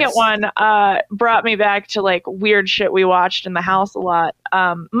second one brought me back to like weird shit we watched in the house a lot.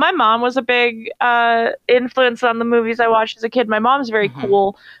 My mom was a big influence on the movies I watched as a kid. My mom's very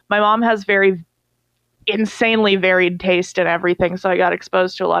cool. My mom has very insanely varied taste in everything, so I got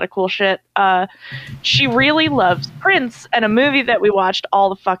exposed to a lot of cool shit. She really loves Prince, and a movie that we watched all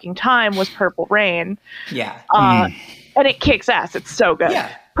the fucking time was Purple Rain. And it kicks ass. It's so good.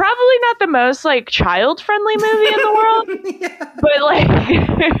 Probably not the most like child-friendly movie in the world, but like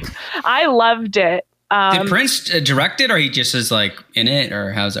I loved it. Did Prince direct it, or he just is like in it,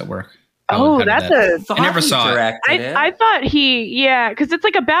 or how does that work? I never saw it. I thought because it's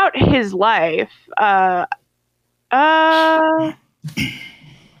like about his life. No,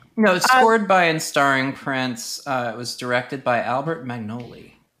 it's scored by and starring Prince. It was directed by Albert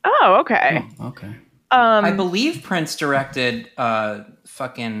Magnoli. Oh, okay. Okay. I believe Prince directed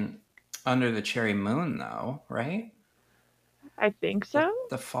fucking Under the Cherry Moon, though, right? I think so.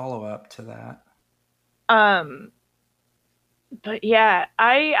 The follow-up to that. But yeah,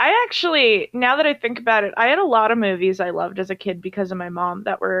 I actually, now that I think about it, I had a lot of movies I loved as a kid because of my mom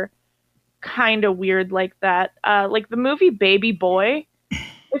that were kind of weird like that. Like the movie Baby Boy,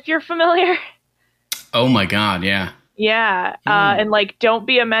 if you're familiar. Oh my God, yeah. Yeah, and like Don't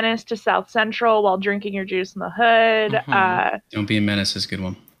Be a Menace to South Central while drinking your juice in the hood. Don't Be a Menace is a good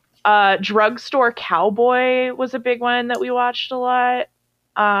one. Drugstore Cowboy was a big one that we watched a lot.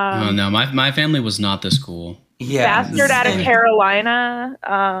 Oh no, my family was not this cool. Yeah, Bastard out of Carolina.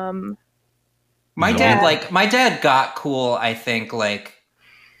 My dad got cool, I think, like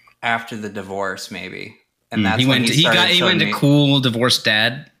after the divorce, maybe, and that's when he went to cool divorced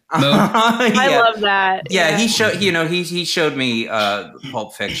dad mode. I love that. Yeah, he showed me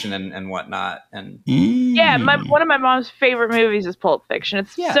Pulp Fiction and whatnot, and one of my mom's favorite movies is Pulp Fiction.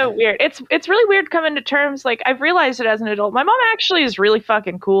 It's so weird. It's really weird coming to terms. Like I've realized it as an adult. My mom actually is really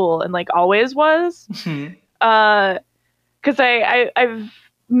fucking cool, and like always was. Because I've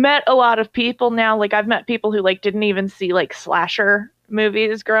met a lot of people now. Like I've met people who like didn't even see like slasher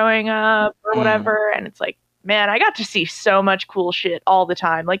movies growing up or whatever, and it's like, man, I got to see so much cool shit all the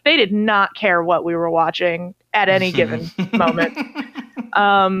time. Like they did not care what we were watching at any given moment.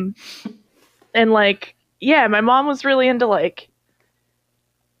 And like, yeah, my mom was really into like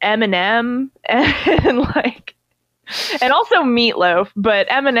Eminem and like, and also Meatloaf, but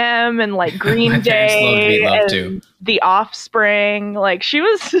Eminem and like Green Day and too. The Offspring. Like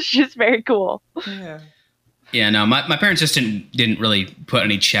she's very cool. Yeah, no, my parents just didn't really put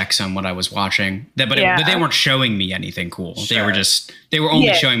any checks on what I was watching. But they weren't showing me anything cool. Sure. They were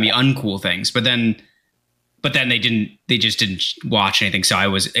only showing me uncool things. But then they just didn't watch anything. So I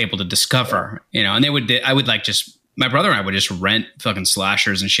was able to discover, and my brother and I would just rent fucking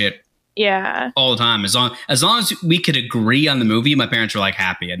slashers and shit. Yeah. All the time. As long as we could agree on the movie, my parents were like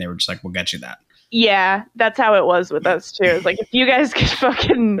happy, and they were just like, we'll get you that. Yeah, that's how it was with us too. It's like if you guys could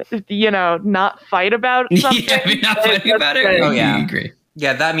fucking, not fight about something. Not fighting about it. Oh yeah, I agree.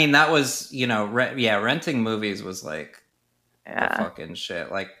 Yeah, that was renting movies was like the fucking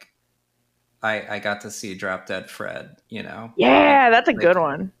shit. Like I got to see Drop Dead Fred. Yeah, that's a good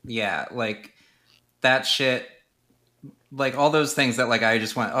one. Yeah, like that shit. Like all those things that like I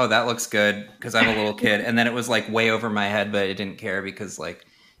just went, oh, that looks good because I'm a little kid, and then it was like way over my head, but I didn't care because like.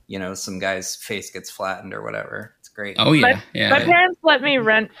 Some guy's face gets flattened or whatever. It's great. Oh, yeah. My parents let me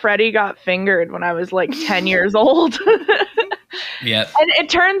rent Freddy Got Fingered when I was like 10 years old. Yep. And it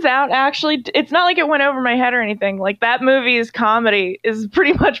turns out, actually, it's not like it went over my head or anything. Like, that movie's comedy is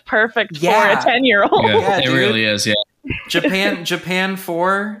pretty much perfect for a 10-year-old. Yeah, it really is, yeah. Japan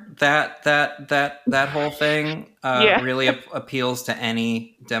 4, that whole thing really appeals to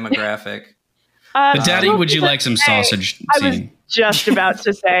any demographic. But Daddy, would you like some sausage scene? I was just about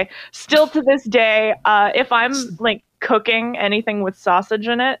to say, still to this day, if I'm like cooking anything with sausage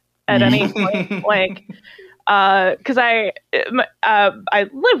in it at any point, like, because I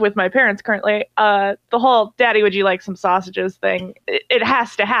live with my parents currently, the whole "Daddy, would you like some sausages" thing, it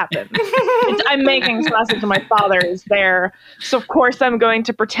has to happen. I'm making sausage and my father is there, so of course I'm going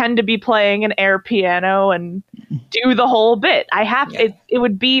to pretend to be playing an air piano and do the whole bit. I have it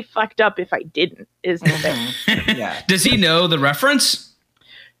would be fucked up if I didn't, is the thing. Yeah. Does he know the reference?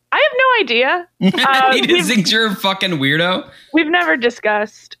 I have no idea. He just thinks you're a fucking weirdo. We've never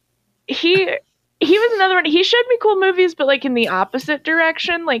discussed. He he was another one. He showed me cool movies, but like in the opposite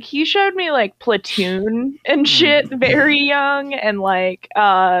direction. Like he showed me like Platoon and shit very young, and like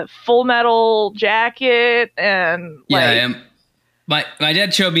Full Metal Jacket, and like my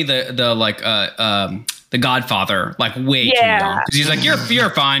dad showed me the Godfather like way too young, because he's like, you're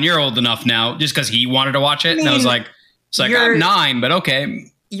fine, you're old enough now, just because he wanted to watch it. And I was like, I'm 9, but okay.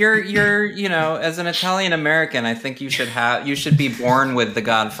 You're as an Italian American, I think you should be born with the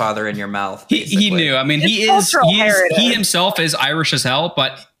Godfather in your mouth. He knew. I mean, he himself is Irish as hell,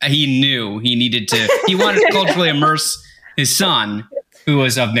 but he knew he needed to. He wanted to culturally immerse his son, who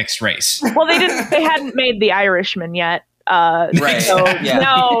was of mixed race. Well, they hadn't made The Irishman yet. Right. So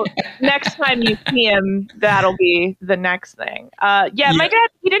no, next time you see him, that'll be the next thing. My dad,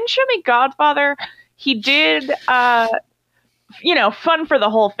 he didn't show me Godfather. He did. Fun for the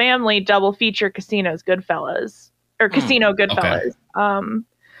whole family, double feature Casino Goodfellas. Okay.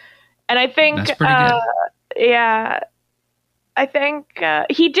 And I think, that's pretty good. I think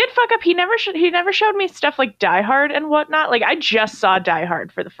he did fuck up. He never showed me stuff like Die Hard and whatnot. Like I just saw Die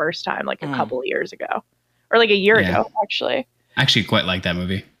Hard for the first time like a couple of years ago, or like a year ago, actually. I actually quite like that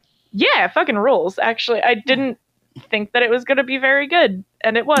movie. Yeah, it fucking rules. Actually, I didn't think that it was going to be very good,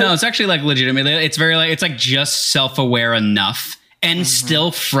 and it was. No, it's actually like legitimately. It's very like it's like just self-aware enough, and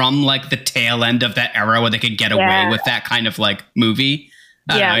still from like the tail end of that era where they could get away with that kind of like movie.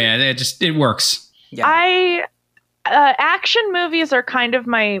 I don't know, it works. Yeah. Action movies are kind of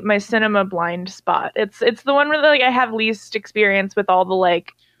my cinema blind spot. It's the one where like I have least experience with all the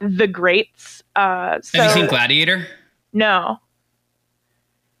like the greats. Have you seen Gladiator? No.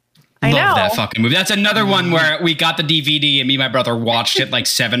 Love that fucking movie. That's another one where we got the DVD and me and my brother watched it like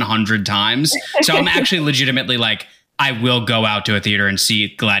 700 times. So I'm actually legitimately like, I will go out to a theater and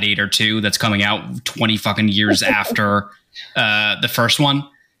see Gladiator 2 that's coming out 20 fucking years after the first one.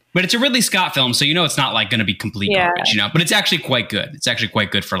 But it's a Ridley Scott film, so it's not like going to be complete garbage, But it's actually quite good. It's actually quite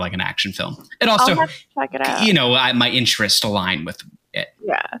good for like an action film. It also, I'll have to check it out. My interests align with it.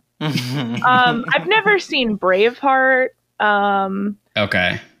 Yeah. I've never seen Braveheart.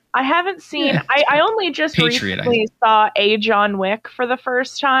 Okay. I haven't seen. I only just recently saw a John Wick for the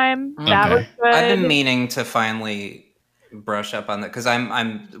first time. That was good. I've been meaning to finally brush up on that because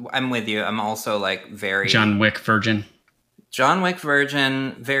I'm with you. I'm also like very John Wick virgin.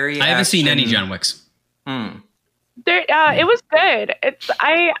 Very. I haven't seen any John Wicks. It was good.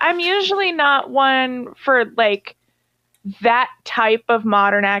 I'm usually not one for like that type of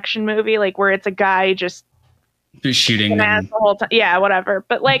modern action movie, like where it's a guy just shooting the whole time. Yeah, whatever.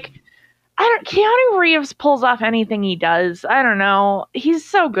 But like, Keanu Reeves pulls off anything he does. I don't know. He's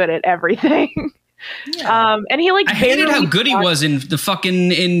so good at everything. Yeah. And he like I hated how good he was in the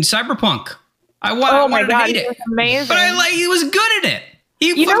fucking in Cyberpunk. I wanted to hate it. Amazing. But he was good at it.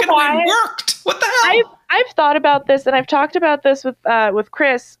 He fucking worked. What the hell? I've thought about this and I've talked about this with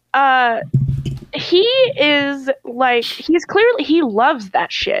Chris. He is like he loves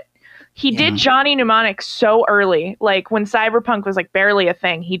that shit. He did Johnny Mnemonic so early, like when Cyberpunk was like barely a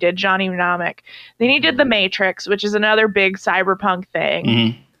thing. He did Johnny Mnemonic. Then he did The Matrix, which is another big Cyberpunk thing.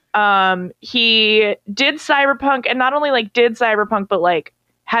 He did Cyberpunk, and not only like did Cyberpunk, but like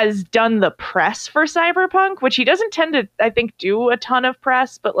has done the press for Cyberpunk, which he doesn't tend to, I think, do a ton of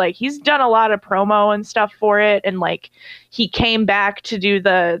press, but like he's done a lot of promo and stuff for it, and like he came back to do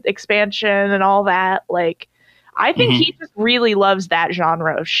the expansion and all that. Like, I think he just really loves that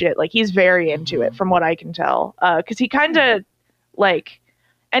genre of shit. Like, he's very into it, from what I can tell. Because he kind of, like,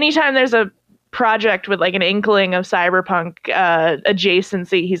 anytime there's a project with, like, an inkling of cyberpunk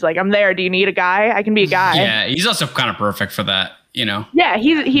adjacency, he's like, I'm there. Do you need a guy? I can be a guy. Yeah, he's also kind of perfect for that, Yeah,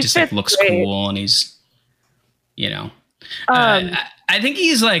 he just, like, looks great. Cool, and he's, I think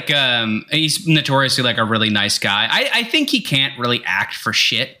he's, like, he's notoriously, like, a really nice guy. I think he can't really act for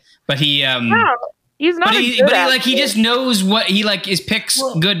shit, but he... He's not. He just knows what he picks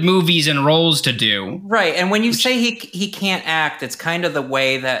good movies and roles to do. Right, and when you say he can't act, it's kind of the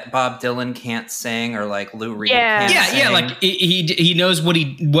way that Bob Dylan can't sing, or like Lou Reed can't sing. Yeah, like he knows what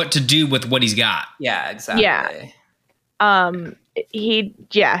to do with what he's got. Yeah, exactly.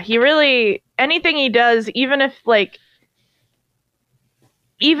 Yeah. He really, anything he does, even if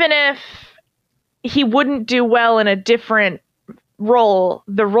he wouldn't do well in a different role,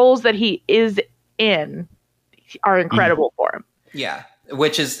 the roles that he is in are incredible for him. Yeah,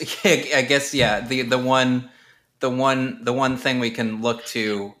 which is, I guess, the one thing we can look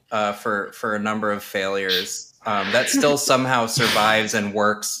to for a number of failures that still somehow survives and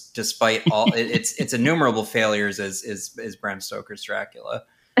works despite all its innumerable failures is Bram Stoker's Dracula.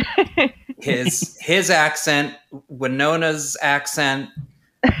 His accent, Winona's accent,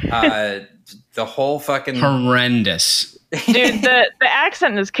 The whole fucking horrendous. Dude, the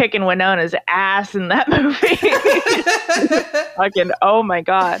accent is kicking Winona's ass in that movie. Fucking, oh my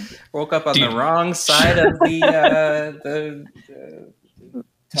god. Woke up on the wrong side of the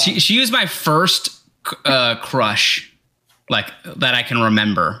she was my first crush, like, that I can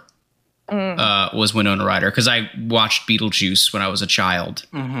remember. Was Winona Ryder, because I watched Beetlejuice when I was a child,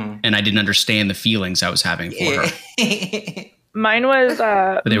 and I didn't understand the feelings I was having for her. Mine was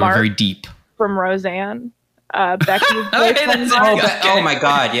but they Mark were very deep. From Roseanne. Becky's boyfriend. Oh my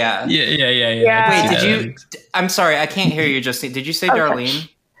god, yeah. Yeah. Wait, did you? I'm sorry, I can't hear you. Just did you say Darlene?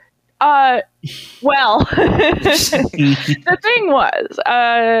 Well, the thing was,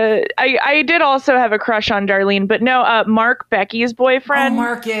 I did also have a crush on Darlene, but no, Mark, Becky's boyfriend. Oh,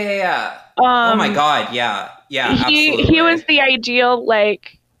 Mark, yeah. Oh my god, yeah, absolutely. He was the ideal,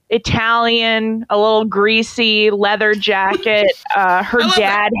 like, Italian, a little greasy, leather jacket. Her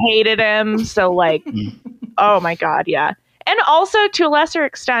dad hated him, so, like, oh my god, yeah. And also, to a lesser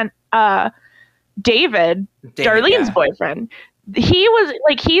extent, David, Darlene's boyfriend. He was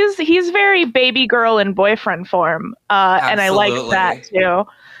like, he's very baby girl in boyfriend form, and I like that too.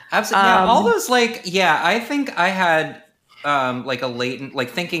 Absolutely, yeah. All those, like, I think I had like a latent, like,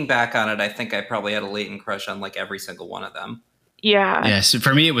 thinking back on it, I think I probably had a latent crush on, like, every single one of them. Yeah. Yes,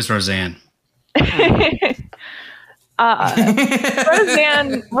 for me it was Roseanne.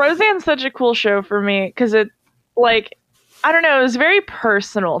 Roseanne's such a cool show for me because it, like, I don't know, it was very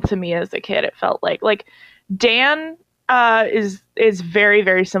personal to me as a kid. It felt like Dan is very,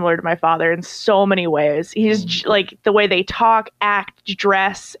 very similar to my father in so many ways. He's like, the way they talk, act,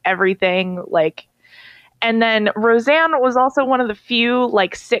 dress, everything, like. And then Roseanne was also one of the few,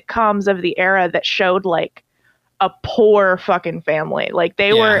 like, sitcoms of the era that showed, like, a poor fucking family. Like,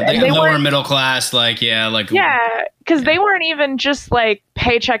 they were lower middle class, because they weren't even just, like,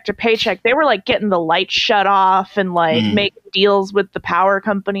 paycheck to paycheck. They were, like, getting the lights shut off and, like, making deals with the power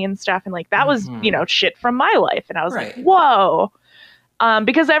company and stuff, and, like, that was, you know, shit from my life. And I was like, whoa.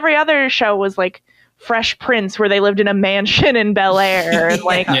 Because every other show was, like, Fresh Prince, where they lived in a mansion in Bel Air, and,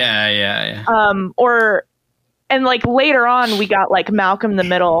 like, and, like, later on we got, like, Malcolm in the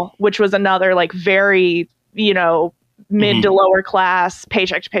Middle, which was another, like, very, you know, mid to lower class,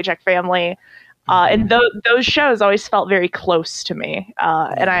 paycheck to paycheck family. And those shows always felt very close to me.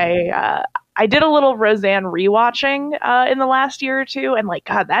 And I did a little Roseanne rewatching in the last year or two, and, like,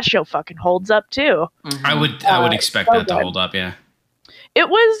 God, that show fucking holds up too. I would expect that to hold up, yeah. It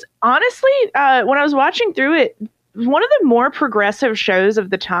was, honestly, when I was watching through it, one of the more progressive shows of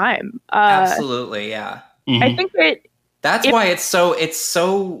the time. Absolutely, yeah. I think that's why it's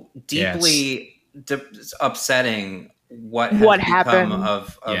so deeply upsetting what happened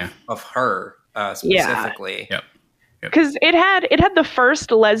of her specifically. Yep. Because it had the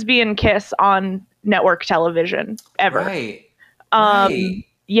first lesbian kiss on network television ever. Right.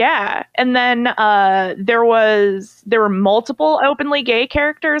 Yeah, and then there were multiple openly gay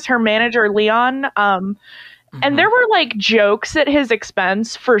characters. Her manager Leon, and there were, like, jokes at his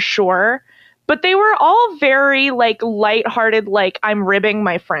expense for sure. But they were all very, like, lighthearted, like, I'm ribbing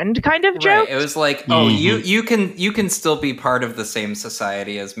my friend kind of jokes. Right. It was like, oh, you can still be part of the same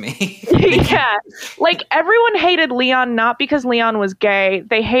society as me. Yeah. Like, everyone hated Leon not because Leon was gay.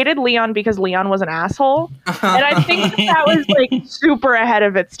 They hated Leon because Leon was an asshole. And I think that was, like, super ahead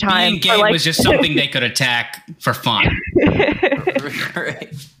of its time. Being gay was just something they could attack for fun.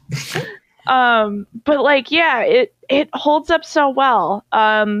 Right. But, like, yeah, it holds up so well.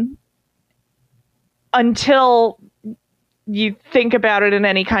 Until you think about it in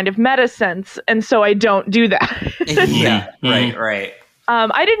any kind of meta sense, and so I don't do that. Yeah, right.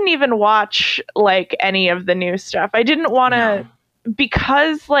 I didn't even watch, like, any of the new stuff. I didn't want to,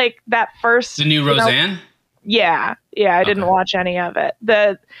 because, like, that first... The new Roseanne? I didn't watch any of it.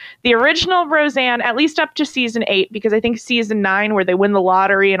 The original Roseanne, at least up to season 8, because I think season 9, where they win the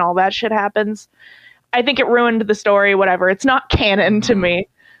lottery and all that shit happens, I think it ruined the story, whatever. It's not canon to me.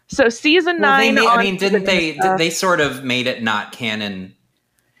 So season 9. Didn't they sort of made it not canon?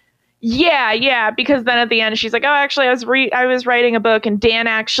 Yeah, because then at the end she's like, "Oh, actually, I was writing a book, and Dan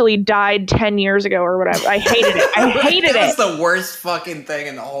actually died 10 years ago or whatever." I hated it. It was the worst fucking thing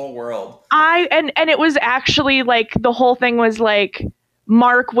in the whole world. And it was actually, like, the whole thing was like,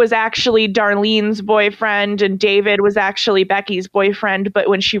 Mark was actually Darlene's boyfriend and David was actually Becky's boyfriend. But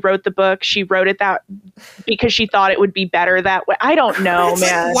when she wrote the book, she wrote it that because she thought it would be better that way. I don't know,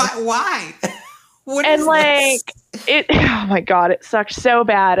 man. Like, why? What and is like this? oh my God, it sucked so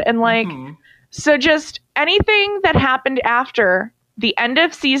bad. And like, so just anything that happened after the end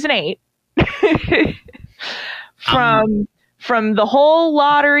of season 8 from from the whole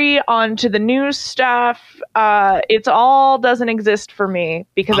lottery onto the new stuff, it's all doesn't exist for me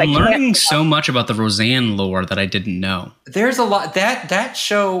because I'm learning so much about the Roseanne lore that I didn't know. There's a lot. That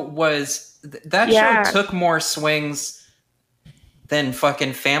show show took more swings than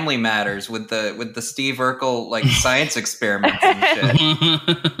fucking Family Matters with the Steve Urkel like science experiments and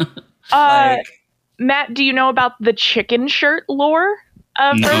shit. Matt, do you know about the chicken shirt lore?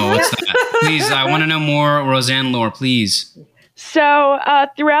 No, what's that? Please, I want to know more Roseanne lore, please. So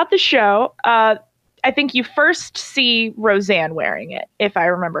throughout the show, I think you first see Roseanne wearing it, if I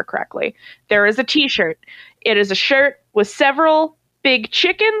remember correctly. There is a t-shirt. It is a shirt with several big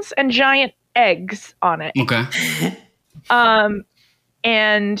chickens and giant eggs on it. Okay.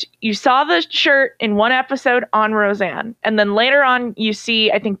 And you saw the shirt in one episode on Roseanne. And then later on, you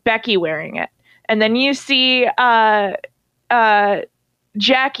see, I think, Becky wearing it. And then you see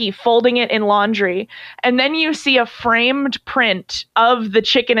Jackie folding it in laundry. And then you see a framed print of the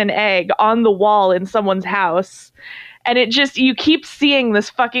chicken and egg on the wall in someone's house. And it just, you keep seeing this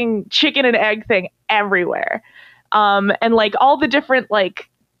fucking chicken and egg thing everywhere. And like all the different like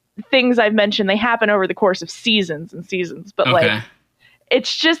things I've mentioned, they happen over the course of seasons and seasons. But like,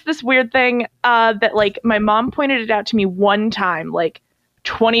 it's just this weird thing that like my mom pointed it out to me one time, like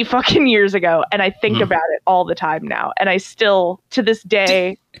 20 fucking years ago. And I think about it all the time now. And I still, to this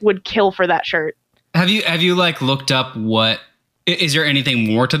day, would kill for that shirt. Have you like looked up is there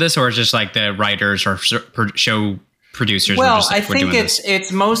anything more to this, or is just like the writers or show producers? Well, just, like, I think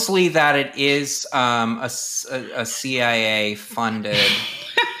it's mostly that it is a CIA funded.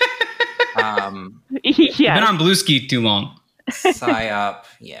 Been on Blue Ski too long. PSYOP,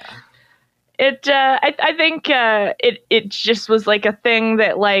 yeah. I think it just was like a thing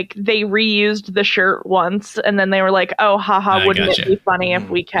that like they reused the shirt once and then they were like, oh, haha, wouldn't it be funny if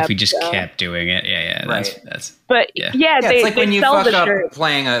we kept kept doing it? Yeah, right. That's but yeah, it's like they when you sell fuck the up shirt.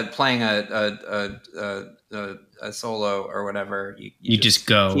 playing a solo or whatever, you just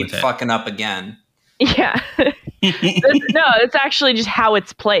go keep with it. Fucking up again. Yeah. No, it's actually just how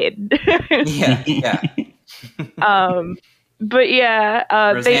it's played. yeah. But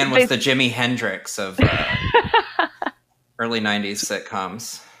yeah, Roseanne was the Jimi Hendrix of early '90s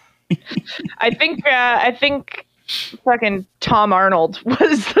sitcoms. I think fucking Tom Arnold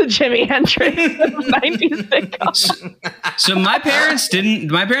was the Jimi Hendrix of '90s sitcoms. So my parents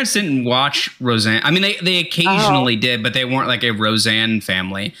didn't watch Roseanne. I mean, they occasionally did, but they weren't like a Roseanne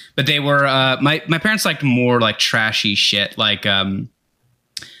family. But they were. My parents liked more like trashy shit, like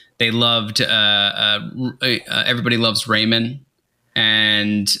they loved Everybody Loves Raymond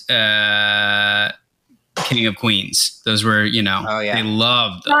and King of Queens. Those were, they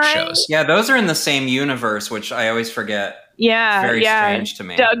loved those shows. Yeah, those are in the same universe, which I always forget. Yeah, very strange to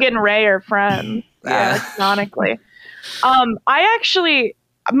me. Doug and Ray are friends. Canonically.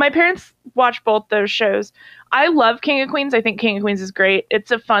 My parents watch both those shows. I love King of Queens. I think King of Queens is great. It's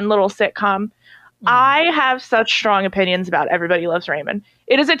a fun little sitcom. I have such strong opinions about Everybody Loves Raymond.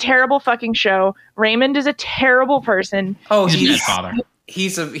 It is a terrible fucking show. Raymond is a terrible person. Oh, he's a father.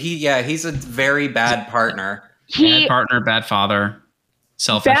 He's a very bad partner. Bad partner, bad father,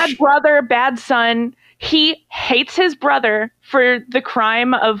 selfish. Bad brother, bad son. He hates his brother for the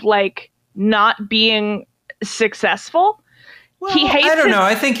crime of like not being successful. Well, I don't know.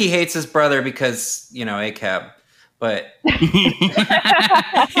 I think he hates his brother because, ACAB. But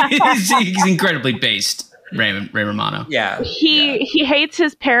he's incredibly based, Ray Romano. Yeah. He hates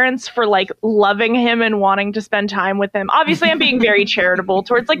his parents for like loving him and wanting to spend time with him. Obviously, I'm being very charitable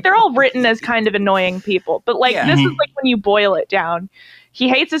towards like they're all written as kind of annoying people, but like this is like when you boil it down. He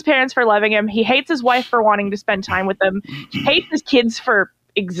hates his parents for loving him. He hates his wife for wanting to spend time with them. He hates his kids for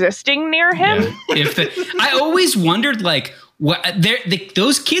existing near him. Yeah. I always wondered like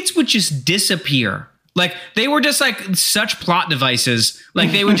those kids would just disappear. Like they were just like such plot devices.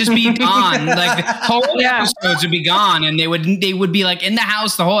 Like they would just be gone. Like the whole episodes would be gone, and they would be like in the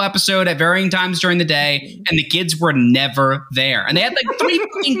house the whole episode at varying times during the day, and the kids were never there. And they had like 3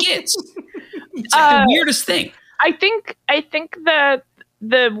 fucking kids. It's like the weirdest thing. I think the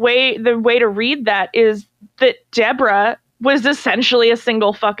way to read that is that Deborah was essentially a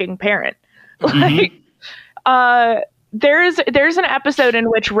single fucking parent. Like There's an episode in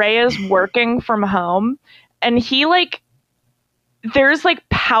which Ray is working from home and he like there's like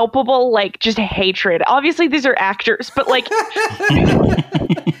palpable like just hatred. Obviously these are actors, but like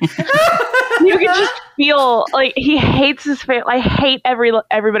you can just feel feel like he hates his family. I hate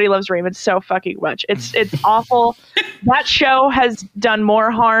Everybody Loves Raymond so fucking much. It's awful. That show has done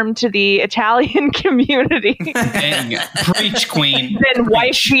more harm to the Italian community preach, queen, than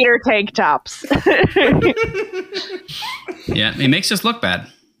wife beater tank tops. Yeah, it makes us look bad.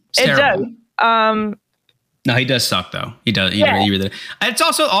 It's it terrible. does. No, he does suck though. He does. It's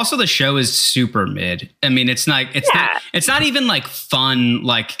also the show is super mid. I mean, it's not even like fun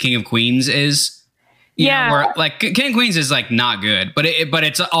like King of Queens is. You know, where like King of Queens is like not good, but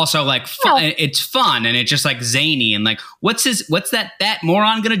it's also like fun. It's fun and it's just like zany and like what's that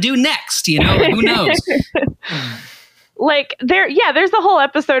moron gonna do next? You know, who knows? Like there's the whole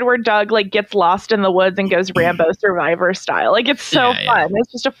episode where Doug like gets lost in the woods and goes Rambo Survivor style. Like it's so fun.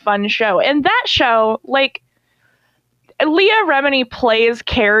 It's just a fun show. And that show, like Leah Remini plays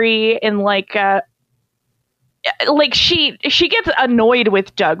Carrie in like she gets annoyed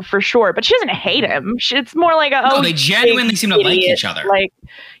with Doug for sure, but she doesn't hate him. It's more like they genuinely seem to like each other. Like,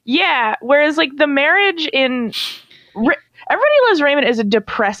 yeah. Whereas like the marriage in Everybody Loves Raymond is a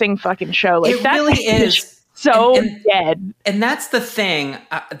depressing fucking show. Like it really is. So dead. And that's the thing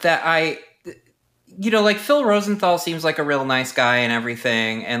that like Phil Rosenthal seems like a real nice guy and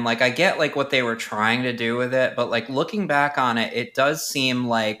everything. And like, I get like what they were trying to do with it, but like looking back on it, it does seem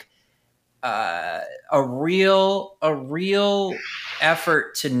like a real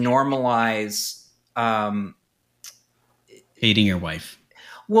effort to normalize hating your wife.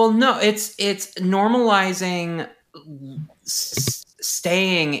 Well, no, it's normalizing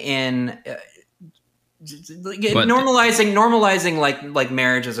staying in normalizing like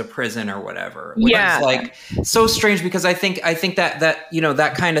marriage as a prison or whatever. Which is like so strange because I think that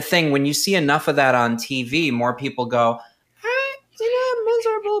that kind of thing, when you see enough of that on TV, more people go, I'm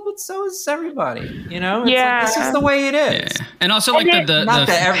miserable, but so is everybody. It's like, this is the way it is. Yeah. And also like the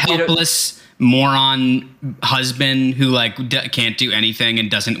helpless moron husband who like can't do anything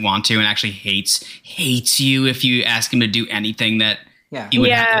and doesn't want to and actually hates you if you ask him to do anything that you would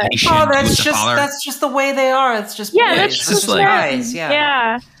have. That's just the way they are. It's just that's just like guys.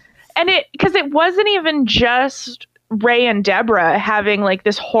 Yeah. And because it wasn't even just Ray and Deborah having like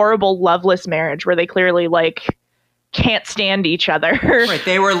this horrible loveless marriage where they clearly like can't stand each other. Right.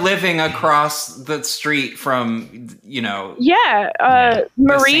 They were living across the street from,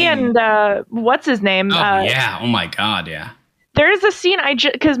 Marie and what's his name? Oh my God. Yeah. There is a scene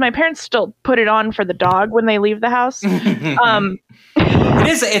because my parents still put it on for the dog when they leave the house. It's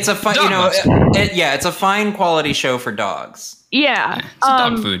a fun, it's a fine quality show for dogs. Yeah. It's a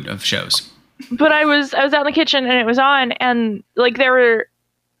dog food of shows. But I was out in the kitchen and it was on, and like there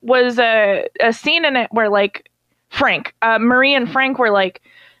was a scene in it where like Marie and Frank were like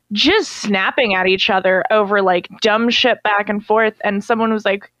just snapping at each other over like dumb shit back and forth, and someone was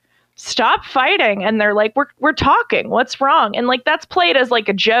like, stop fighting, and they're like, we're talking, what's wrong? And like that's played as like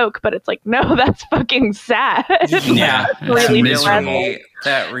a joke, but it's like, no, that's fucking sad.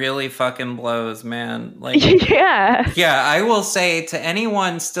 That really fucking blows, man. Like I will say to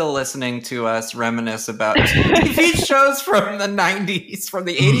anyone still listening to us reminisce about TV shows from the 90s, from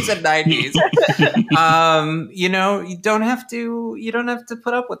the 80s and 90s, you don't have to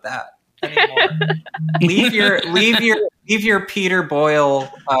put up with that anymore. Leave your Peter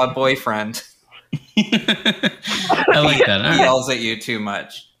Boyle boyfriend. I like that. He yells at you too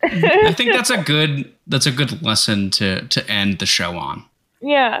much. I think that's a good lesson to end the show on.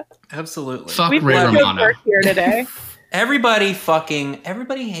 Yeah, absolutely. Fuck Ray Romano here today. Everybody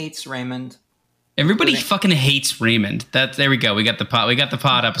hates Raymond. Everybody fucking hates Raymond. There we go. We got the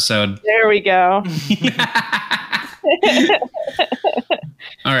pod episode. There we go.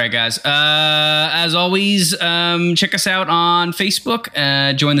 All right, guys. As always, check us out on Facebook.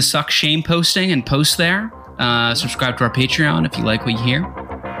 Join the Suck Shame posting and post there. Subscribe to our Patreon if you like what you hear.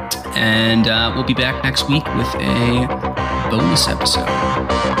 And we'll be back next week with a bonus episode.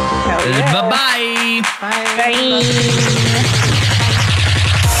 Yeah. Bye-bye. Bye.